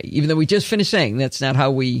an array, even though we just finished saying that's not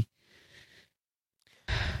how we...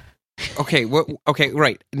 Okay,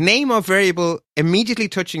 right. Name of variable immediately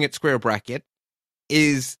touching its square bracket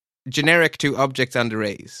is generic to objects and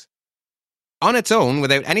arrays. On its own,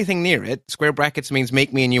 without anything near it, square brackets means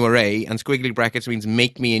make me a new array, and squiggly brackets means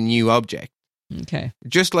make me a new object. Okay.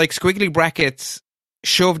 Just like squiggly brackets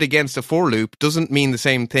shoved against a for loop doesn't mean the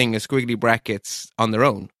same thing as squiggly brackets on their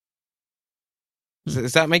own. So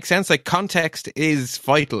does that make sense? Like, context is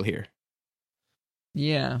vital here.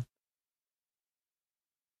 Yeah.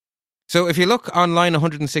 So if you look on line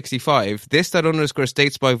 165, this dot underscore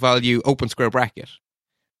states by value open square bracket.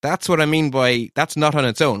 That's what I mean by that's not on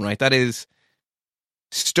its own, right? That is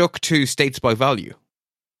stuck to states by value.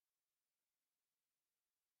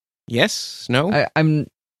 Yes? No? I'm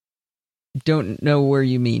don't know where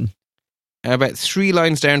you mean. About 3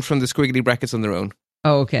 lines down from the squiggly brackets on their own.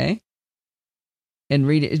 Oh, okay. And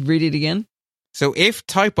read it again. So if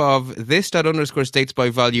type of this dot underscore states by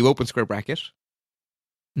value open square bracket.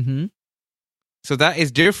 Mm-hmm. So that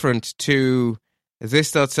is different to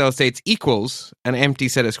this dot cell states equals an empty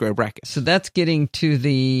set of square brackets. So that's getting to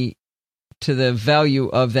the value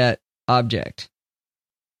of that object.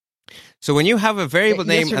 So when you have a variable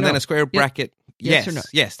Yes name or and no? then a square bracket, Yes or no?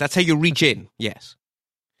 Yes, that's how you reach in. Yes.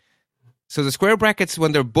 So the square brackets,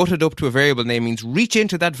 when they're butted up to a variable name, means reach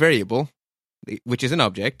into that variable, which is an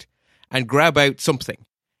object, and grab out something.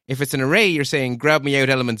 If it's an array, you're saying grab me out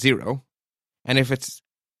element 0. And if it's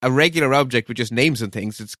a regular object with just names and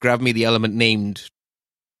things, it's grab me the element named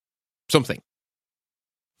something.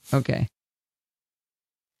 Okay.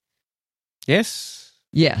 Yes?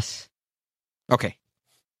 Yes. Okay.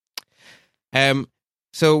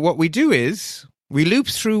 So what we do is we loop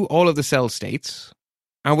through all of the cell states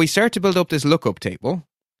and we start to build up this lookup table.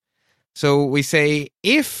 So we say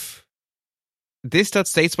if this dot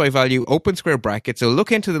states by value open square bracket, so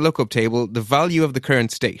look into the lookup table, the value of the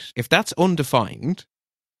current state. If that's undefined,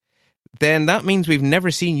 then that means we've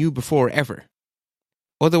never seen you before ever.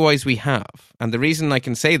 Otherwise we have. And the reason I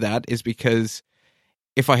can say that is because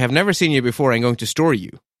if I have never seen you before, I'm going to store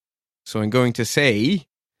you. So I'm going to say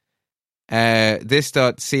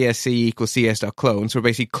this.csc equals cs.clone. So we're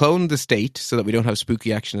basically clone the state so that we don't have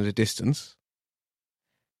spooky action at a distance.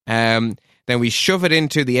 Then we shove it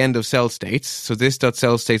into the end of cell states. So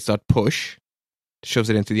this.cellstates.push shoves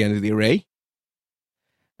it into the end of the array.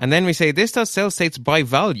 And then we say this.cellstates by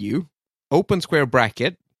value, open square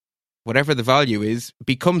bracket, whatever the value is,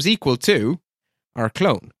 becomes equal to our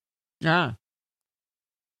clone. Ah.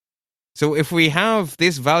 So if we have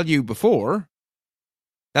this value before,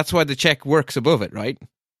 that's why the check works above it, right?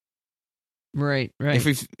 Right.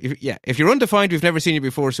 If you're undefined, we've never seen you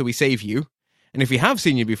before, so we save you. And if we have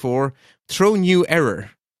seen you before, throw new error.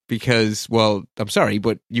 Because, well, I'm sorry,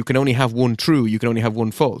 but you can only have one true, you can only have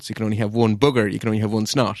one false, you can only have one booger, you can only have one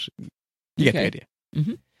snot. You get the idea.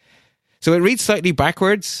 Mm-hmm. So it reads slightly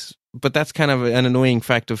backwards, but that's kind of an annoying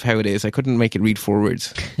fact of how it is. I couldn't make it read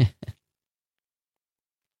forwards.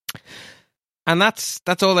 And that's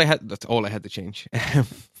all I had. That's all I had to change.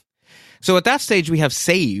 So at that stage, we have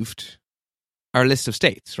saved our list of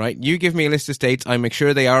states, right? You give me a list of states, I make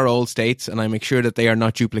sure they are all states, and I make sure that they are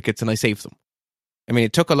not duplicates, and I save them. I mean,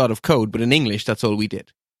 it took a lot of code, but in English, that's all we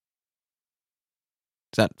did.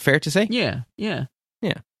 Is that fair to say? Yeah.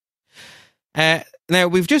 Now,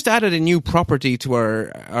 we've just added a new property to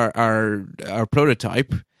our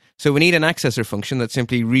prototype. So we need an accessor function that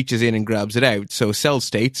simply reaches in and grabs it out. So cell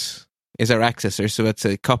states is our accessor, so it's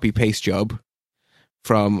a copy-paste job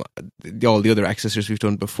from all the other accessors we've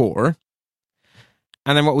done before.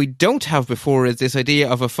 And then what we don't have before is this idea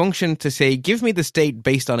of a function to say, give me the state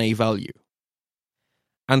based on a value.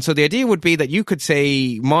 And so the idea would be that you could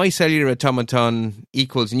say my cellular automaton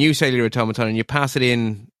equals new cellular automaton, and you pass it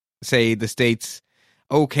in, say, the states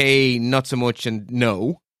okay, not so much, and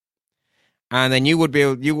no. And then you would be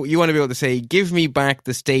able, you want to be able to say, give me back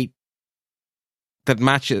the state that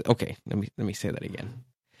matches. Okay, let me say that again.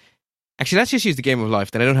 Actually, let's just use the game of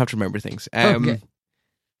life, then I don't have to remember things. Okay.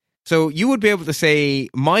 So you would be able to say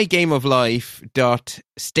my game of life dot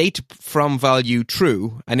state from value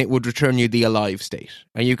true, and it would return you the alive state.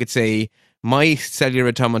 And you could say my cellular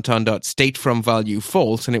automaton dot state from value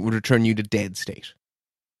false, and it would return you the dead state.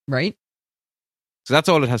 Right. So that's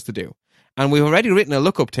all it has to do. And we've already written a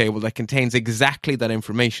lookup table that contains exactly that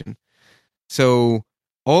information. So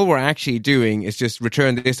all we're actually doing is just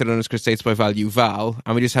return this at underscore states by value val,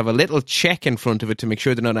 and we just have a little check in front of it to make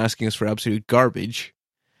sure they're not asking us for absolute garbage.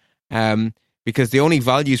 Because the only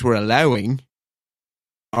values we're allowing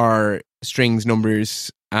are strings,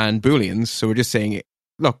 numbers, and booleans. So we're just saying,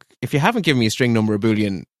 look, if you haven't given me a string, number, or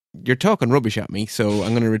boolean, you're talking rubbish at me, so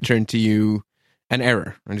I'm going to return to you an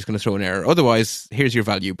error. I'm just going to throw an error. Otherwise, here's your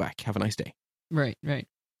value back. Have a nice day. Right.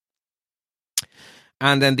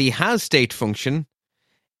 And then the hasState function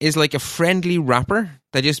is like a friendly wrapper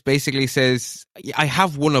that just basically says, I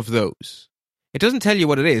have one of those. It doesn't tell you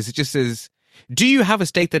what it is. It just says, do you have a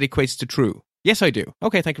state that equates to true? Yes, I do.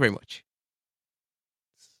 Okay, thank you very much.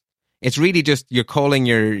 It's really just you're calling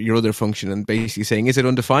your other function and basically saying, is it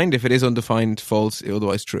undefined? If it is undefined, false,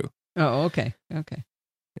 otherwise true. Oh, okay.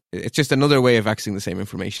 It's just another way of accessing the same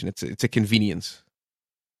information. It's a convenience.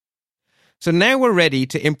 So now we're ready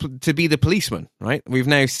to be the policeman, right? We've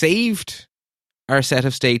now saved our set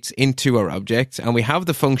of states into our objects, and we have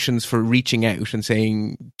the functions for reaching out and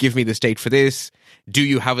saying, give me the state for this. Do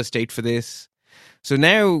you have a state for this? So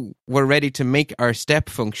now we're ready to make our step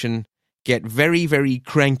function get very, very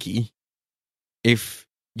cranky if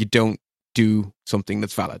you don't do something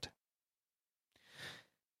that's valid.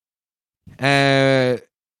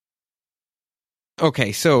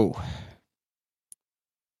 Okay, so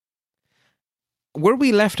where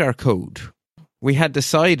we left our code, we had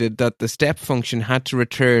decided that the step function had to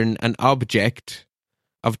return an object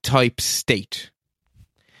of type state,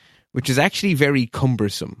 which is actually very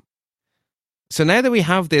cumbersome. So now that we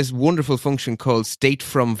have this wonderful function called state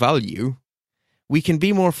from value, we can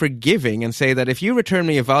be more forgiving and say that if you return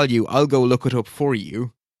me a value, I'll go look it up for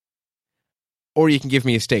you, or you can give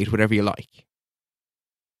me a state, whatever you like.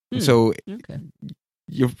 So, okay.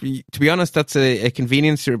 To be honest, that's a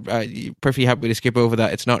convenience. You're perfectly happy to skip over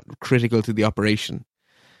that. It's not critical to the operation.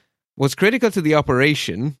 What's critical to the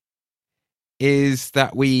operation is that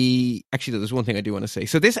actually, there's one thing I do want to say.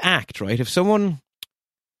 So this act, right? If someone,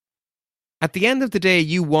 at the end of the day,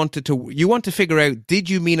 you want to figure out, did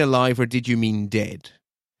you mean alive or did you mean dead?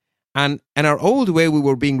 And in our old way, we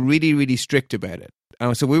were being really, really strict about it.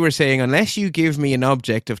 So we were saying, unless you give me an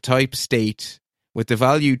object of type state with the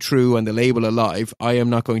value true and the label alive, I am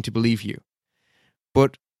not going to believe you.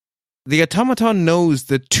 But the automaton knows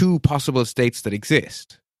the two possible states that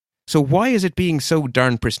exist. So why is it being so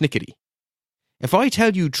darn persnickety? If I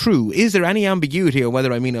tell you true, is there any ambiguity on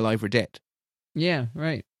whether I mean alive or dead? Yeah,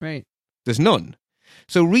 right. There's none.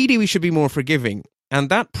 So really we should be more forgiving. And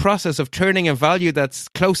that process of turning a value that's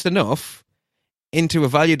close enough into a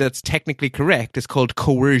value that's technically correct is called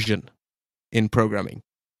coercion in programming.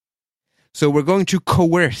 So we're going to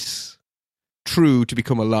coerce true to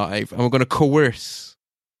become alive, and we're going to coerce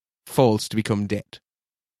false to become dead.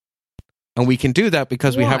 And we can do that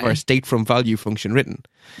because we have our state from value function written.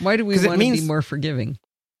 Why do we want to be more forgiving?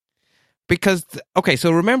 Because, okay,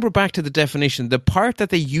 so remember back to the definition, the part that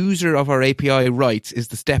the user of our API writes is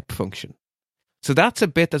the step function. So that's a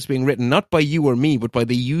bit that's being written not by you or me, but by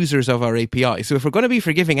the users of our API. So if we're going to be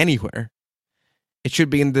forgiving anywhere, it should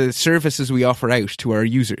be in the services we offer out to our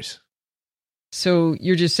users. So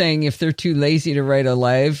you're just saying if they're too lazy to write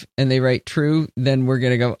alive and they write true, then we're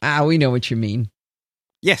going to go, we know what you mean.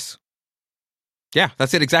 Yes. Yeah,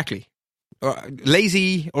 that's it exactly.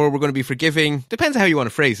 Lazy, or we're going to be forgiving. Depends how you want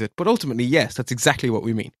to phrase it. But ultimately, yes, that's exactly what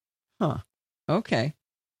we mean. Huh. Okay.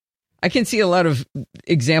 I can see a lot of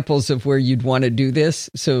examples of where you'd want to do this.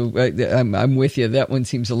 So I'm with you. That one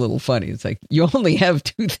seems a little funny. It's like, you only have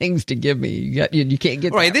two things to give me. You can't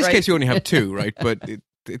get right. That in this right. case, you only have two, right? But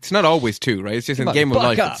it's not always two, right? It's just in the game of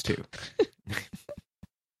life, it's two.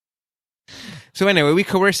 So anyway, we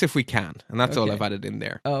coerce if we can. And that's all I've added in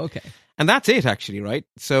there. Oh, okay. And that's it, actually, right?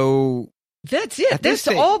 So that's it. That's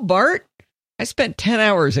all, Bart. I spent 10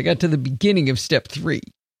 hours. I got to the beginning of step 3.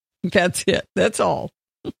 That's it. That's all.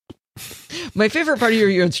 My favorite part of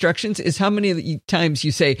your instructions is how many times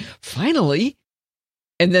you say, finally,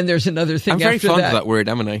 and then there's another thing after that. I'm very fond of that word,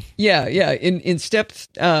 haven't I? Yeah. In step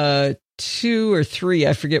 2 or 3,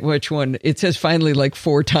 I forget which one, it says finally like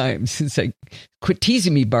 4 times. It's like, quit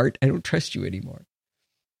teasing me, Bart. I don't trust you anymore.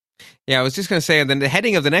 Yeah, I was just going to say, and then the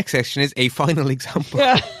heading of the next section is a final example.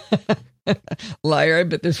 Yeah. Liar, I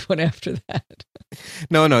bet there's one after that.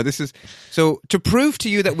 No, this is... So, to prove to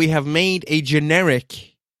you that we have made a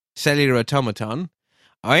generic cellular automaton,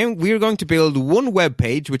 we are going to build one web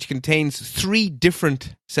page which contains 3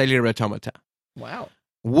 different cellular automata. Wow.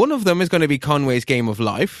 One of them is going to be Conway's Game of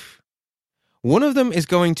Life. One of them is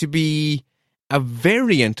going to be a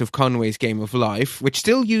variant of Conway's Game of Life, which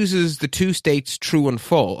still uses the 2 states true and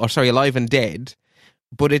false, alive and dead,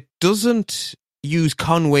 but it doesn't use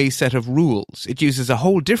Conway's set of rules. It uses a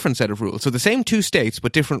whole different set of rules. So the same 2 states,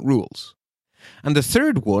 but different rules. And the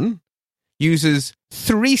third one uses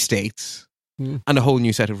 3 states and a whole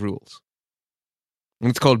new set of rules.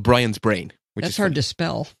 And it's called Brian's Brain. That's hard to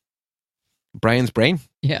spell. Brian's Brain?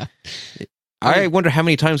 Yeah. I wonder how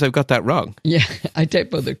many times I've got that wrong. Yeah, I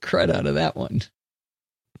typoed the crud out of that one.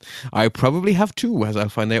 I probably have 2, as I'll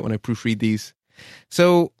find out when I proofread these.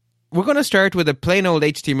 So we're going to start with a plain old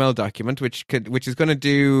HTML document, which is going to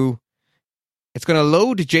do... It's going to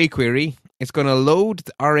load jQuery. It's going to load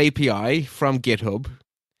our API from GitHub.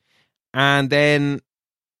 And then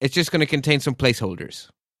it's just going to contain some placeholders.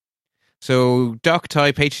 So doc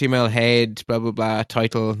type, HTML head, blah, blah, blah,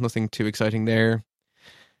 title, nothing too exciting there.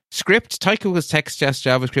 Script, type equals text,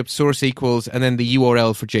 JavaScript, source equals, and then the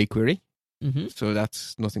URL for jQuery. Mm-hmm. So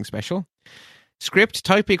that's nothing special. Script,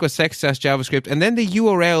 type equals text, JavaScript, and then the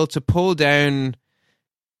URL to pull down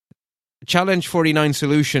Challenge 49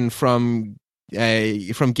 solution from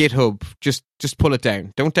GitHub. Just pull it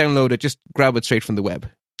down. Don't download it. Just grab it straight from the web.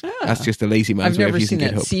 That's just a lazy man's way of using GitHub.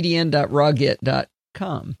 I've never seen that.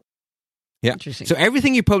 cdn.rawgit.com. Yeah. Interesting. So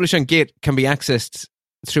everything you publish on Git can be accessed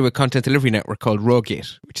through a content delivery network called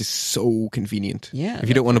rawgit, which is so convenient. Yeah. If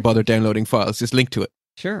you don't want to bother downloading files, just link to it.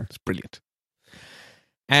 Sure. It's brilliant.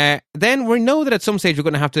 Then we know that at some stage we're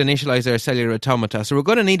going to have to initialize our cellular automata, so we're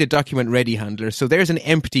going to need a document ready handler. So there's an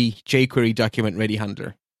empty jQuery document ready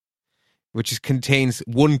handler, which contains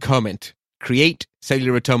one comment: create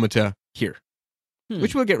cellular automata here,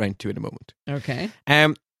 which we'll get round to in a moment. Okay.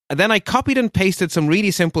 Then I copied and pasted some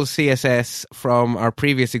really simple CSS from our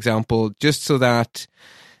previous example, just so that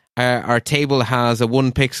our table has a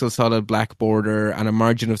 1 pixel solid black border and a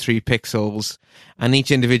margin of 3 pixels, and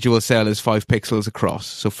each individual cell is 5 pixels across,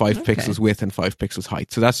 so 5 pixels width and 5 pixels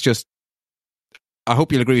height. So that's just, I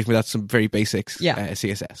hope you'll agree with me, that's some very basics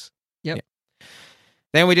CSS. Yep. Yeah.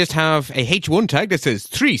 Then we just have a H1 tag that says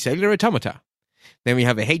 3 cellular automata. Then we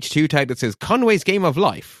have a H2 tag that says Conway's Game of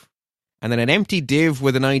Life. And then an empty div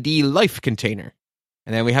with an ID life container.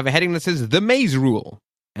 And then we have a heading that says the maze rule.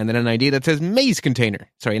 And then an ID that says maze container.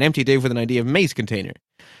 Sorry, an empty div with an ID of maze container.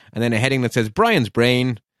 And then a heading that says Brian's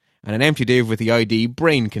Brain. And an empty div with the ID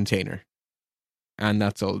brain container. And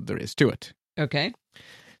that's all there is to it. Okay.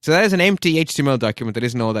 So that is an empty HTML document that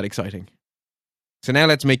isn't all that exciting. So now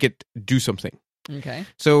let's make it do something. Okay.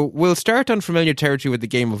 So we'll start on familiar territory with the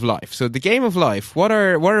Game of Life. So the Game of Life, what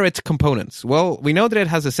are its components? Well, we know that it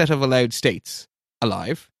has a set of allowed states,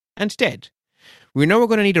 alive and dead. We know we're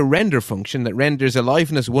going to need a render function that renders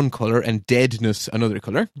aliveness one color and deadness another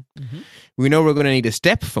color. Mm-hmm. We know we're going to need a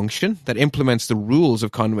step function that implements the rules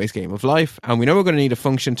of Conway's Game of Life. And we know we're going to need a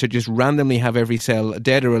function to just randomly have every cell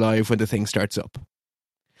dead or alive when the thing starts up.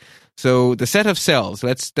 So the set of cells,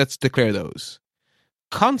 let's declare those.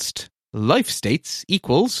 Const life states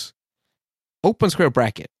equals open square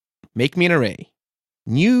bracket, make me an array,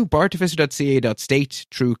 new bartificer.ca.state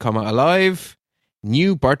true comma alive,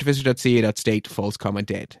 new bartificer.ca.state false comma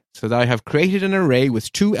dead. So that I have created an array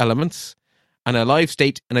with 2 elements, an alive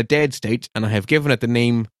state and a dead state, and I have given it the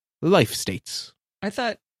name life states. I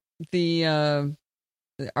thought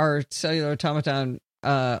our cellular automaton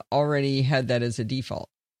already had that as a default.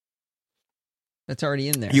 That's already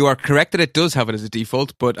in there. You are correct that it does have it as a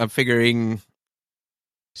default, but I'm figuring...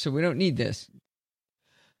 So we don't need this.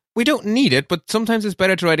 We don't need it, but sometimes it's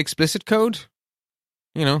better to write explicit code.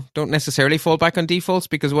 You know, don't necessarily fall back on defaults,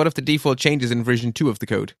 because what if the default changes in version 2 of the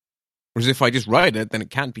code? Whereas if I just write it, then it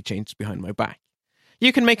can't be changed behind my back.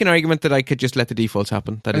 You can make an argument that I could just let the defaults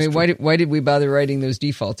happen. That is true. Why did we bother writing those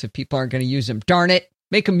defaults if people aren't going to use them? Darn it!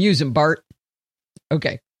 Make them use them, Bart.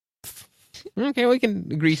 Okay. Okay, we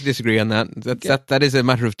can agree to disagree on that. That is a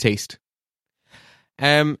matter of taste.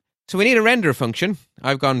 So we need a render function.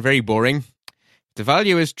 I've gone very boring. If the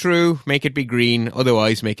value is true, make it be green.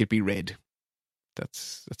 Otherwise, make it be red.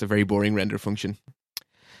 That's a very boring render function.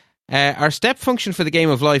 Our step function for the game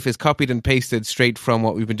of life is copied and pasted straight from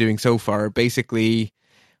what we've been doing so far. Basically,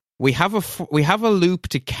 we have a loop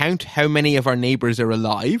to count how many of our neighbors are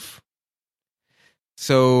alive.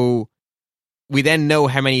 So we then know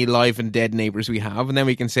how many live and dead neighbors we have, and then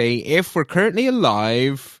we can say if we're currently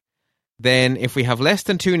alive, then if we have less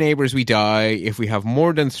than 2 neighbors, we die. If we have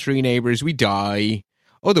more than 3 neighbors, we die.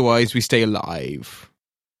 Otherwise, we stay alive.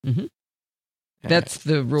 Mm-hmm. That's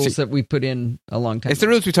the rules that we put in a long time ago. It's the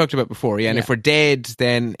rules we talked about before, yeah. And if we're dead,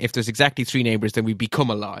 then if there's exactly 3 neighbors, then we become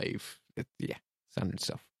alive. Standard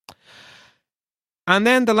stuff. And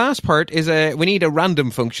then the last part is we need a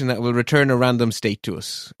random function that will return a random state to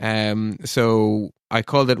us. So I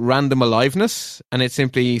called it random aliveness, and it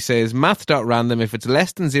simply says math.random, if it's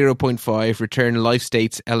less than 0.5, return life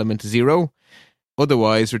states element 0.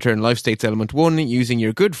 Otherwise, return life states element 1 using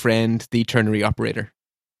your good friend, the ternary operator.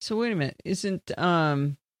 So wait a minute, isn't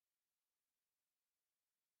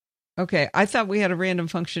okay, I thought we had a random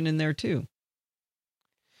function in there too.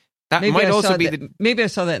 That maybe might also be maybe I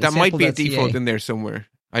saw that in that might be a default in there somewhere.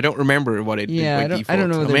 I don't remember what it is by default. I don't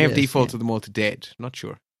know. I may have defaulted them all to dead. Not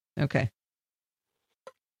sure. Okay.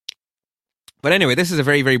 But anyway, this is a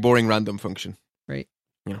very, very boring random function. Right.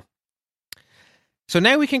 Yeah. So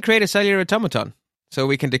now we can create a cellular automaton. So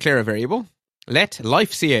we can declare a variable. Let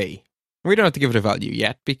life CA. We don't have to give it a value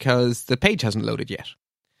yet because the page hasn't loaded yet.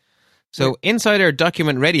 So inside our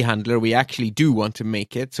document ready handler, we actually do want to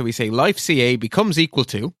make it. So we say life CA becomes equal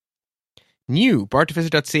to new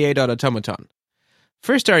bartofficer.ca.automaton.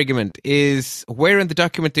 First argument is where in the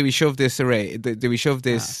document do we shove this array? Do we shove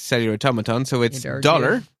this cellular automaton? So it's $.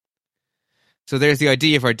 Div. So there's the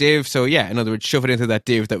ID of our div. So yeah, in other words, shove it into that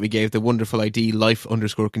div that we gave the wonderful ID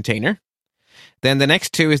life_container. Then the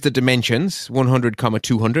next 2 is the dimensions, 100,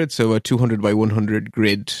 200. So a 200 by 100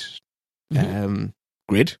 grid.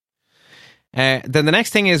 Grid. Then the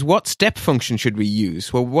next thing is what step function should we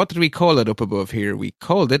use? Well, what did we call it up above here? We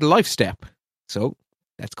called it life step. So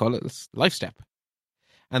let's call it life step.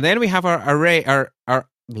 And then we have our array,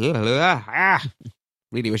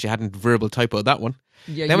 really wish I hadn't verbal typoed that one.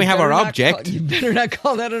 Yeah, then we have our object. You better not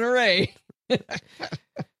call that an array.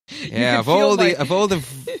 Yeah, of all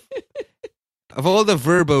the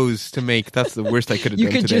verbos to make, that's the worst I could have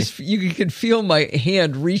done today. You could feel my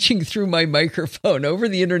hand reaching through my microphone over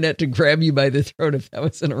the internet to grab you by the throat if that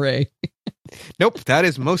was an array. Nope, that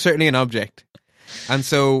is most certainly an object. And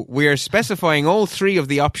so we are specifying all 3 of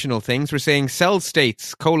the optional things. We're saying cell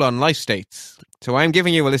states, life states. So I'm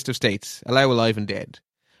giving you a list of states, allow alive and dead.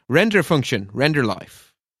 Render function, render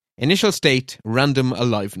life. Initial state, random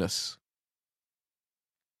aliveness.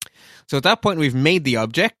 So at that point, we've made the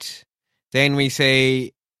object. Then we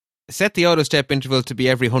say, set the auto step interval to be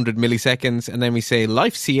every 100 milliseconds. And then we say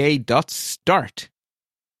lifeca.start.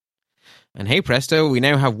 And hey presto, we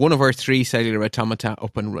now have one of our 3 cellular automata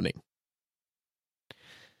up and running.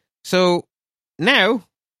 So now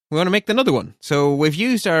we want to make another one. So we've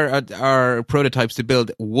used our prototypes to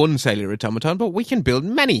build one cellular automaton, but we can build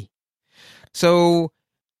many. So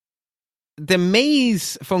the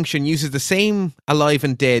maze function uses the same alive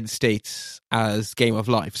and dead states as Game of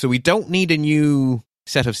Life. So we don't need a new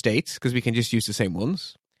set of states because we can just use the same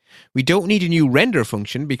ones. We don't need a new render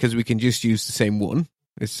function because we can just use the same one.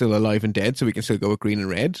 It's still alive and dead, so we can still go with green and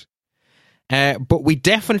red. But we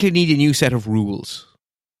definitely need a new set of rules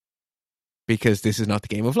because this is not the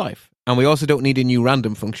Game of Life. And we also don't need a new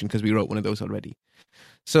random function because we wrote one of those already.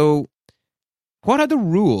 So what are the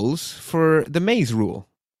rules for the maze rule?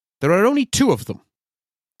 There are only 2 of them.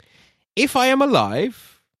 If I am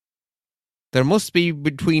alive, there must be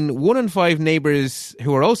between 1 and 5 neighbors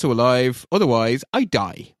who are also alive, otherwise I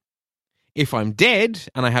die. If I'm dead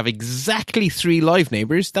and I have exactly 3 live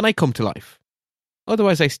neighbors, then I come to life.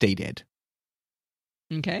 Otherwise I stay dead.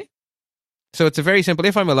 Okay. So it's a very simple,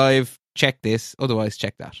 if I'm alive, check this, otherwise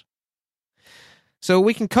check that. So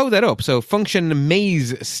we can code that up. So function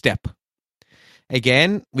maze step.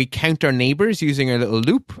 Again, we count our neighbors using our little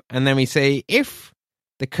loop, and then we say if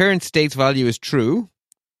the current state's value is true,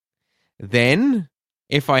 then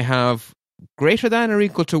if I have greater than or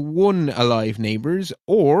equal to 1 alive neighbors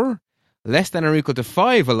or less than or equal to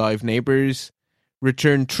 5 alive neighbors,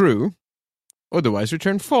 return true, otherwise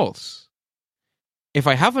return false. If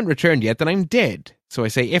I haven't returned yet, then I'm dead. So I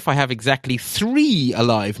say if I have exactly 3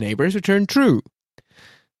 alive neighbors, return true,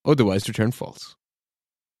 otherwise return false.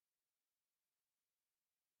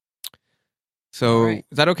 So Is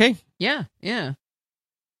that okay? Yeah.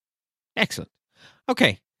 Excellent.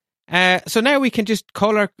 Okay. So now we can just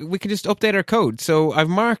update our code. So I've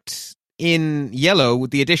marked in yellow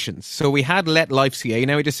the additions. So we had let life CA,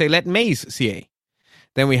 now we just say let maze CA.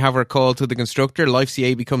 Then we have our call to the constructor. Life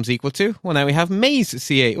CA becomes equal to. Well, now we have maze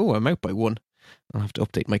CA. Oh, I'm out by 1. I'll have to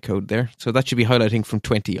update my code there. So that should be highlighting from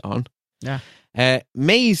 20 on. Yeah.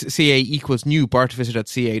 Maze CA equals new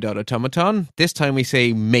bartificer.ca.automaton. This time we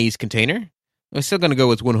say maze container. We're still going to go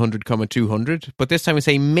with 100, 200. But this time we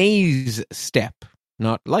say maze step,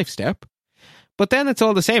 not life step. But then it's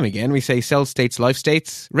all the same again. We say cell states, life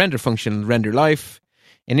states, render function, render life,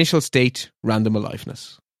 initial state, random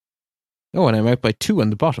aliveness. Oh, and I'm out by 2 on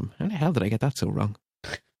the bottom. How the hell did I get that so wrong?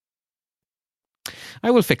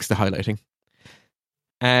 I will fix the highlighting.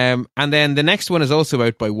 And then the next one is also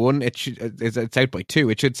out by 1. It's out by 2.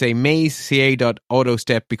 It should say maze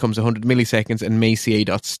ca.autostep becomes 100 milliseconds and maze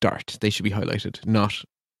ca.start. They should be highlighted, not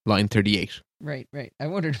line 38. Right. I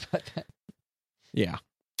wondered about that. Yeah.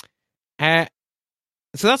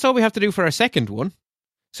 So that's all we have to do for our second one.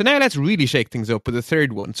 So now let's really shake things up with the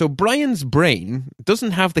third one. So Brian's brain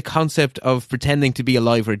doesn't have the concept of pretending to be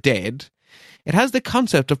alive or dead. It has the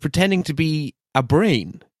concept of pretending to be a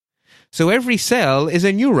brain. So every cell is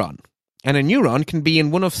a neuron, and a neuron can be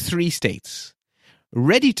in one of 3 states: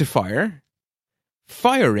 ready to fire,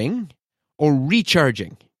 firing, or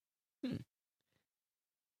recharging.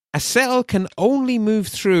 A cell can only move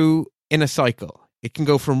through in a cycle. It can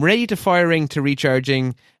go from ready to firing to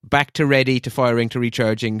recharging, back to ready to firing to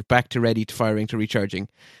recharging, back to ready to firing to recharging.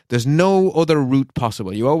 There's no other route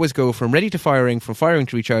possible. You always go from ready to firing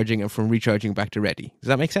to recharging, and from recharging back to ready. Does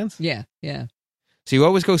that make sense? Yeah. So you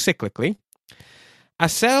always go cyclically. A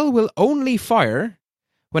cell will only fire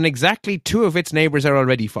when exactly 2 of its neighbors are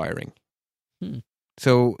already firing.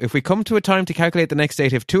 So if we come to a time to calculate the next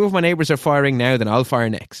state, if 2 of my neighbors are firing now, then I'll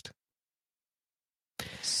fire next.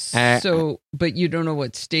 But you don't know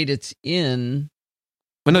what state it's in.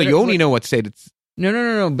 Well, no, you only know what state it's...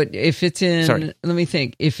 No. But if it's in... Sorry. Let me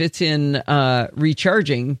think. If it's in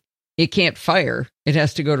recharging, it can't fire. It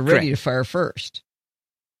has to go to ready to fire first.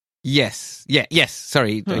 Yes.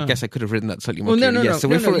 Sorry, I guess I could have written that slightly more clearly. No,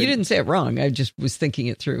 you didn't say it wrong. I just was thinking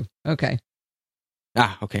it through. Okay.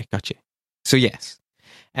 Okay, gotcha. So yes.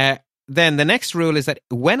 Then the next rule is that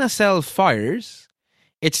when a cell fires,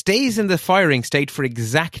 it stays in the firing state for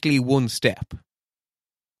exactly 1 step.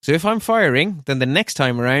 So if I'm firing, then the next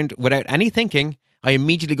time around, without any thinking, I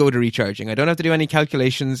immediately go to recharging. I don't have to do any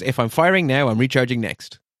calculations. If I'm firing now, I'm recharging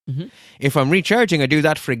next. Mm-hmm. If I'm recharging, I do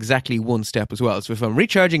that for exactly 1 step as well. So if I'm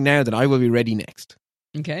recharging now, then I will be ready next.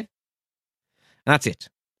 Okay. And that's it.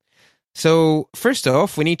 So first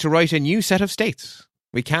off, we need to write a new set of states.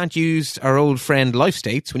 We can't use our old friend life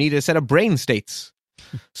states. We need a set of brain states.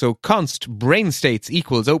 So const brain states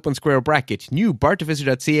equals open square bracket new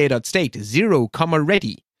bartificer.ca.state 0,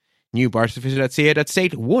 ready. New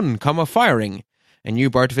bartificer.ca.state 1, firing. And new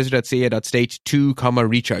bartificer.ca.state 2,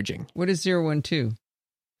 recharging. What is 0, 1, 2?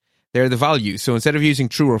 They're the values. So instead of using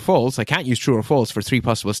true or false, I can't use true or false for 3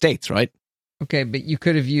 possible states, right? Okay, but you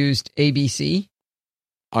could have used ABC?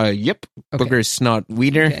 Yep. Okay. Booger, snot,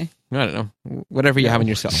 wiener. Okay. I don't know. Whatever you have in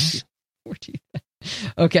yourself.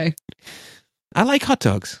 Okay. I like hot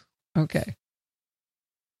dogs. Okay.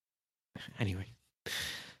 Anyway.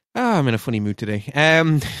 I'm in a funny mood today.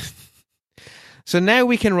 So now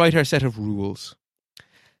we can write our set of rules.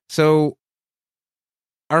 So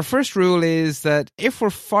our first rule is that if we're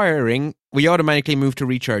firing, we automatically move to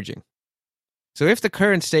recharging. So if the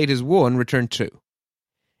current state is 1, return 2.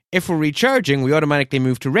 If we're recharging, we automatically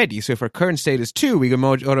move to ready. So if our current state is 2, we can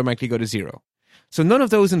automatically go to 0. So none of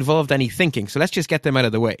those involved any thinking. So let's just get them out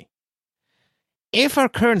of the way. If our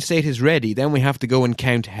current state is ready, then we have to go and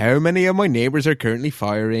count how many of my neighbors are currently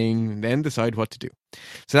firing, and then decide what to do.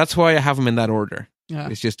 So that's why I have them in that order. Yeah.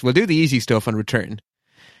 It's just, we'll do the easy stuff and return.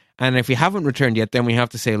 And if we haven't returned yet, then we have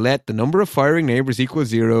to say, let the number of firing neighbors equal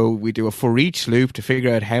 0. We do a for each loop to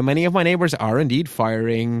figure out how many of my neighbors are indeed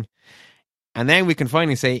firing. And then we can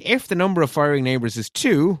finally say, if the number of firing neighbors is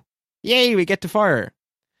 2, yay, we get to fire.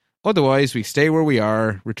 Otherwise, we stay where we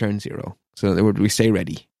are, return 0. So we stay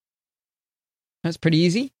ready. That's pretty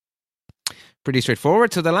easy. Pretty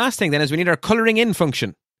straightforward. So the last thing then is we need our coloring in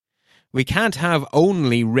function. We can't have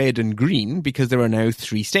only red and green because there are now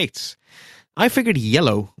 3 states. I figured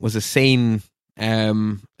yellow was a sane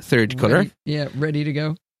third color. Ready to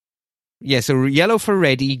go. Yeah, so yellow for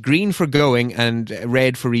ready, green for going, and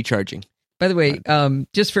red for recharging. By the way,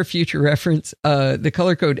 just for future reference, the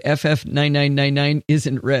color code FF9999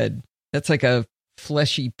 isn't red. That's like a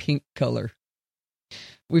fleshy pink color.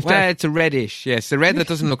 It's a reddish. Yes, a red that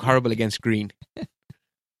doesn't look horrible against green.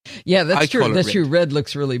 Yeah, that's true. That's true. Red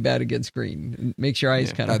looks really bad against green. It makes your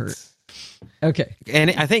eyes kind of hurt. Okay. And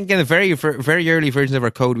I think in the very early versions of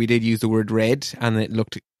our code, we did use the word red, and it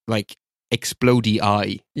looked like explodey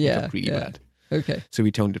eye. Yeah. It looked really bad. Okay. So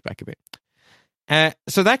we toned it back a bit.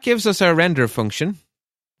 So that gives us our render function,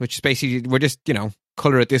 which is basically, we're just,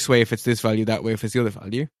 color it this way if it's this value, that way if it's the other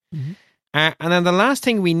value. Mm-hmm. And then the last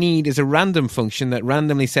thing we need is a random function that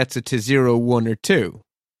randomly sets it to 0, 1, or 2.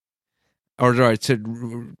 Or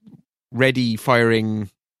to ready, firing,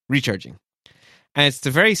 recharging. And it's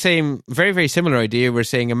the very same, very, very similar idea. We're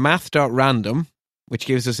saying a math.random, which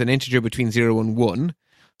gives us an integer between 0 and 1.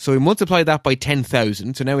 So we multiply that by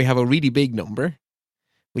 10,000. So now we have a really big number.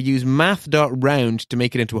 We use math.round to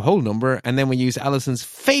make it into a whole number. And then we use Alison's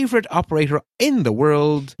favorite operator in the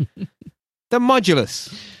world, the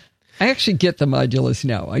modulus. I actually get the modulus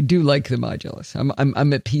now. I do like the modulus.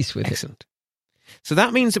 I'm at peace with Excellent. So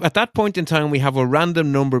that means at that point in time, we have a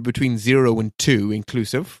random number between 0 and 2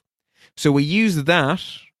 inclusive. So we use that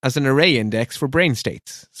as an array index for brain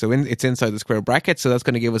states. So it's inside the square bracket. So that's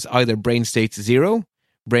going to give us either brain states 0,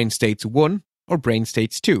 brain states 1, or brain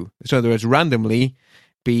states 2. So in other words, randomly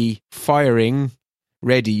be firing,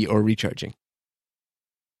 ready, or recharging.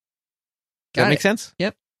 Does that make sense?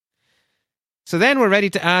 Yep. So then we're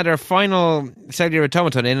ready to add our final cellular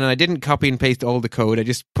automaton in, and I didn't copy and paste all the code. I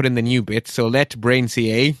just put in the new bit. So let brain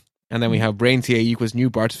CA, and then we have brain CA equals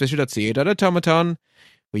new bartfisher.ca.automaton.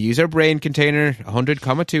 We use our brain container,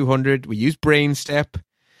 100, 200. We use brain step.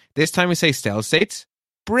 This time we say stealth states,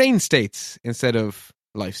 brain states instead of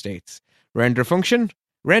life states. Render function,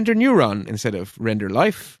 render neuron instead of render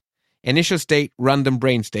life. Initial state, random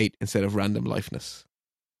brain state instead of random lifeness.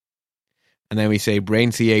 And then we say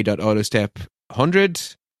brainca.autostep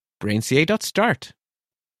 100, brainca.start.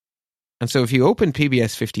 And so if you open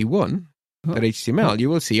pbs51.html, you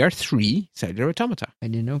will see our 3 cellular automata. I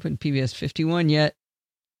didn't open PBS 51 yet.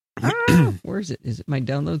 Where is it? Is it my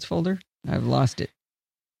downloads folder? I've lost it.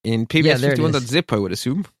 In pbs51.zip, I would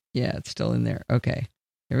assume. Yeah, it's still in there. Okay.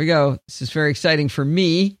 Here we go. This is very exciting for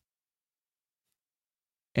me.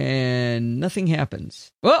 And nothing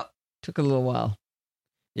happens. Oh, took a little while.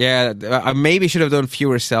 Yeah, I maybe should have done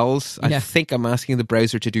fewer cells. I think I'm asking the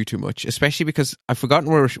browser to do too much, especially because I've forgotten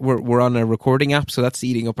we're on a recording app, so that's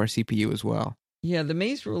eating up our CPU as well. Yeah, the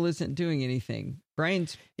maze rule isn't doing anything. So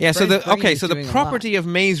the property of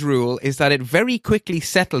maze rule is that it very quickly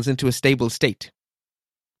settles into a stable state.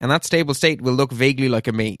 And that stable state will look vaguely like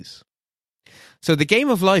a maze. So the game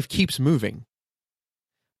of life keeps moving,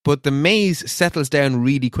 but the maze settles down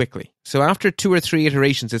really quickly. So after 2 or 3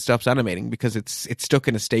 iterations, it stops animating because it's stuck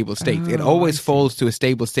in a stable state. It always falls to a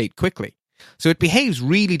stable state quickly. So it behaves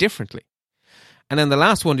really differently. And then the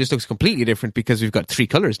last one just looks completely different because we've got 3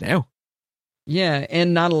 colors now. Yeah,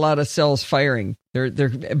 and not a lot of cells firing.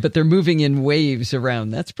 They're moving in waves around.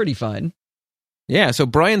 That's pretty fun. Yeah, so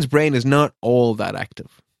Brian's brain is not all that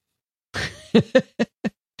active.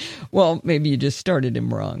 Well, maybe you just started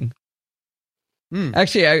him wrong.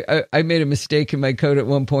 Actually, I made a mistake in my code at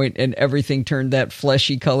one point, and everything turned that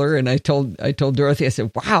fleshy color. And I told Dorothy, I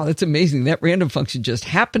said, "Wow, that's amazing! That random function just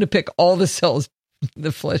happened to pick all the cells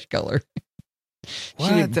the flesh color."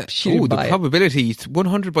 The probability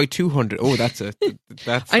 100 by 200. Oh, that's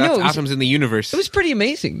atoms in the universe. It was pretty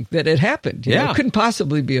amazing that it happened. You know, it couldn't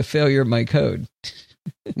possibly be a failure of my code.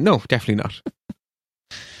 No, definitely not.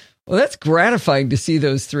 Well, that's gratifying to see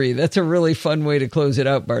those 3. That's a really fun way to close it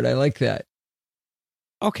out, Bart. I like that.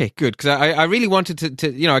 Okay, good. Because I really wanted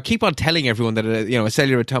to I keep on telling everyone that a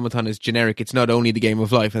cellular automaton is generic. It's not only the game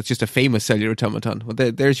of life. That's just a famous cellular automaton.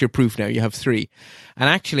 Well, there's your proof now. You have 3. And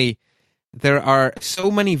actually, there are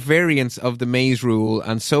so many variants of the maze rule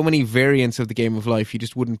and so many variants of the game of life, you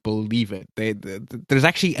just wouldn't believe it. There's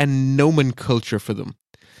actually a nomenclature for them.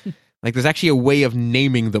 Like, there's actually a way of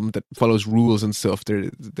naming them that follows rules and stuff.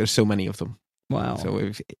 There's so many of them. Wow.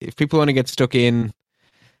 So if people want to get stuck in,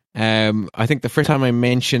 I think the first time I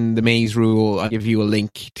mentioned the maze rule, I'll give you a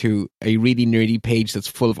link to a really nerdy page that's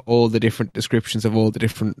full of all the different descriptions of all the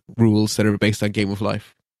different rules that are based on Game of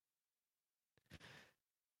Life.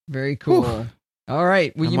 Very cool. Whew. All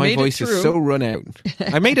right. Well, my voice is so run out.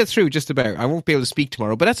 I made it through just about. I won't be able to speak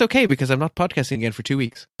tomorrow, but that's okay because I'm not podcasting again for 2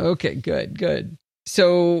 weeks. Okay, good.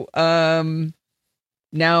 So,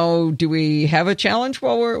 now do we have a challenge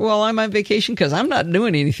while I'm on vacation? Because I'm not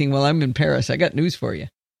doing anything while I'm in Paris. I got news for you.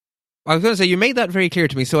 I was going to say, you made that very clear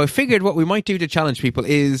to me. So I figured what we might do to challenge people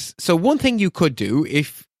is, so one thing you could do,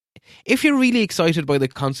 if you're really excited by the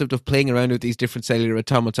concept of playing around with these different cellular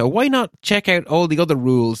automata, why not check out all the other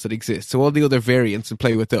rules that exist? So all the other variants and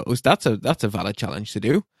play with those. That's a valid challenge to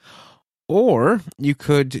do. Or you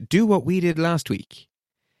could do what we did last week.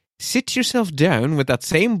 Sit yourself down with that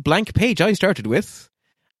same blank page I started with,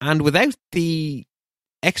 and without the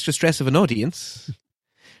extra stress of an audience,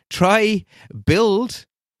 try build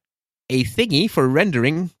a thingy for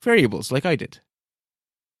rendering variables like I did.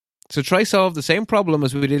 So try solve the same problem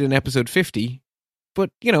as we did in episode 50,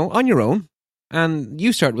 but, on your own. And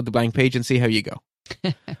you start with the blank page and see how you go.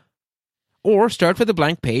 Or start with a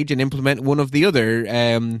blank page and implement one of the other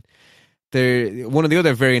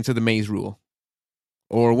variants of the maze rule.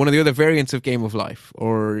 Or one of the other variants of Game of Life.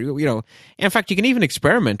 Or, in fact, you can even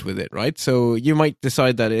experiment with it, right? So you might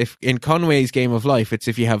decide that if in Conway's Game of Life, it's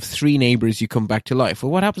if you have 3 neighbors, you come back to life.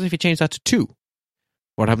 Well, what happens if you change that to 2?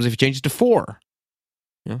 What happens if you change it to 4?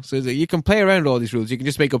 So you can play around with all these rules. You can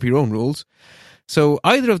just make up your own rules. So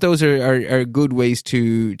either of those are good ways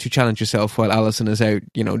to challenge yourself while Alison is out,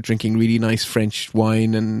 drinking really nice French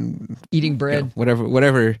wine and eating bread,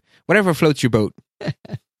 whatever floats your boat.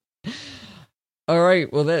 All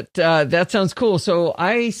right. Well, that sounds cool. So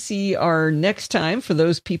I see our next time, for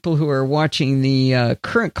those people who are watching the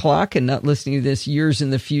current clock and not listening to this years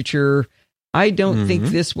in the future, I don't think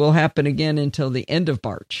this will happen again until the end of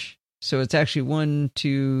March. So it's actually 1,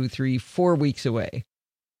 2, 3, 4 weeks away.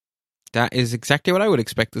 That is exactly what I would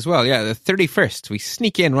expect as well. Yeah, the 31st. We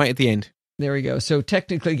sneak in right at the end. There we go. So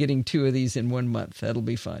technically getting 2 of these in 1 month. That'll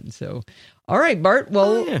be fun. So, all right, Bart.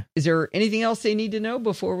 Well, Is there anything else they need to know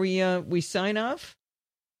before we sign off?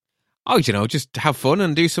 Oh, just have fun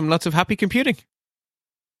and do lots of happy computing.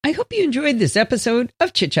 I hope you enjoyed this episode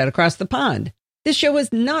of Chit Chat Across the Pond. This show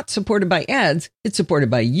is not supported by ads. It's supported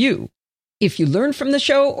by you. If you learn from the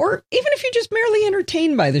show, or even if you're just merely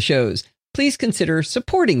entertained by the shows, please consider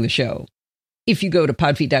supporting the show. If you go to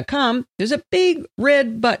podfeet.com, there's a big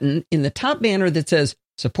red button in the top banner that says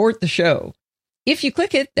support the show. If you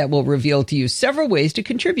click it, that will reveal to you several ways to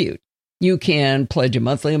contribute. You can pledge a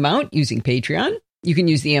monthly amount using Patreon. You can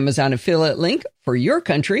use the Amazon affiliate link for your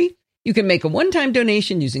country. You can make a one-time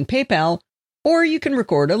donation using PayPal, or you can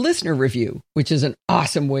record a listener review, which is an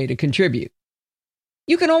awesome way to contribute.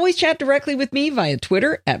 You can always chat directly with me via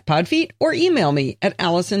Twitter @Podfeet or email me at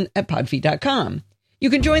allison@podfeet.com. You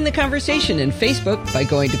can join the conversation in Facebook by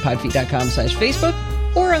going to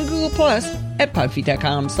podfeet.com/Facebook or on Google Plus at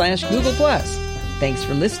podfeet.com/Google Plus. Thanks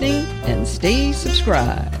for listening and stay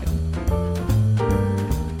subscribed.